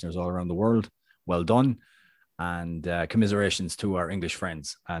Italian listeners all around the world. Well done. And commiserations to our English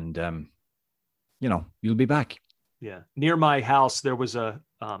friends. And, you'll be back. Yeah. Near my house, there was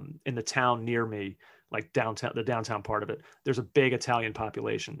in the town near me, like downtown, the downtown part of it, there's a big Italian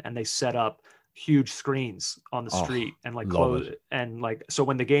population, and they set up huge screens on the street and like close it. And like, so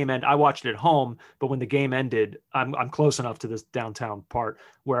when the game ended, I watched it at home, but when the game ended, I'm close enough to this downtown part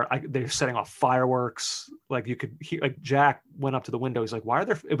where they're setting off fireworks. Like, you could hear, like, Jack went up to the window. He's like, why are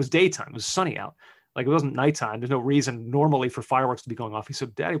there, it was daytime. It was sunny out. Like, it wasn't nighttime. There's no reason normally for fireworks to be going off. He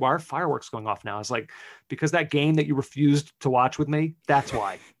said, Daddy, why are fireworks going off now? I was like, because that game that you refused to watch with me, that's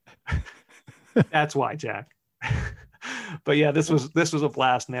why. That's why, Jack. But yeah, this was a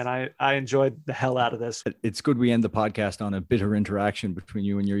blast, man. I enjoyed the hell out of this. It's good we end the podcast on a bitter interaction between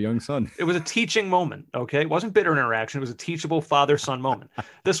you and your young son. It was a teaching moment, okay? It wasn't bitter interaction. It was a teachable father-son moment.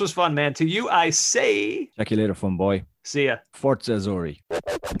 This was fun, man. To you, I say... Check you later, fun boy. See ya. Forza Azzurri.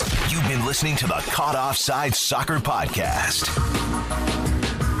 You've been listening to the Caught Offside Soccer Podcast.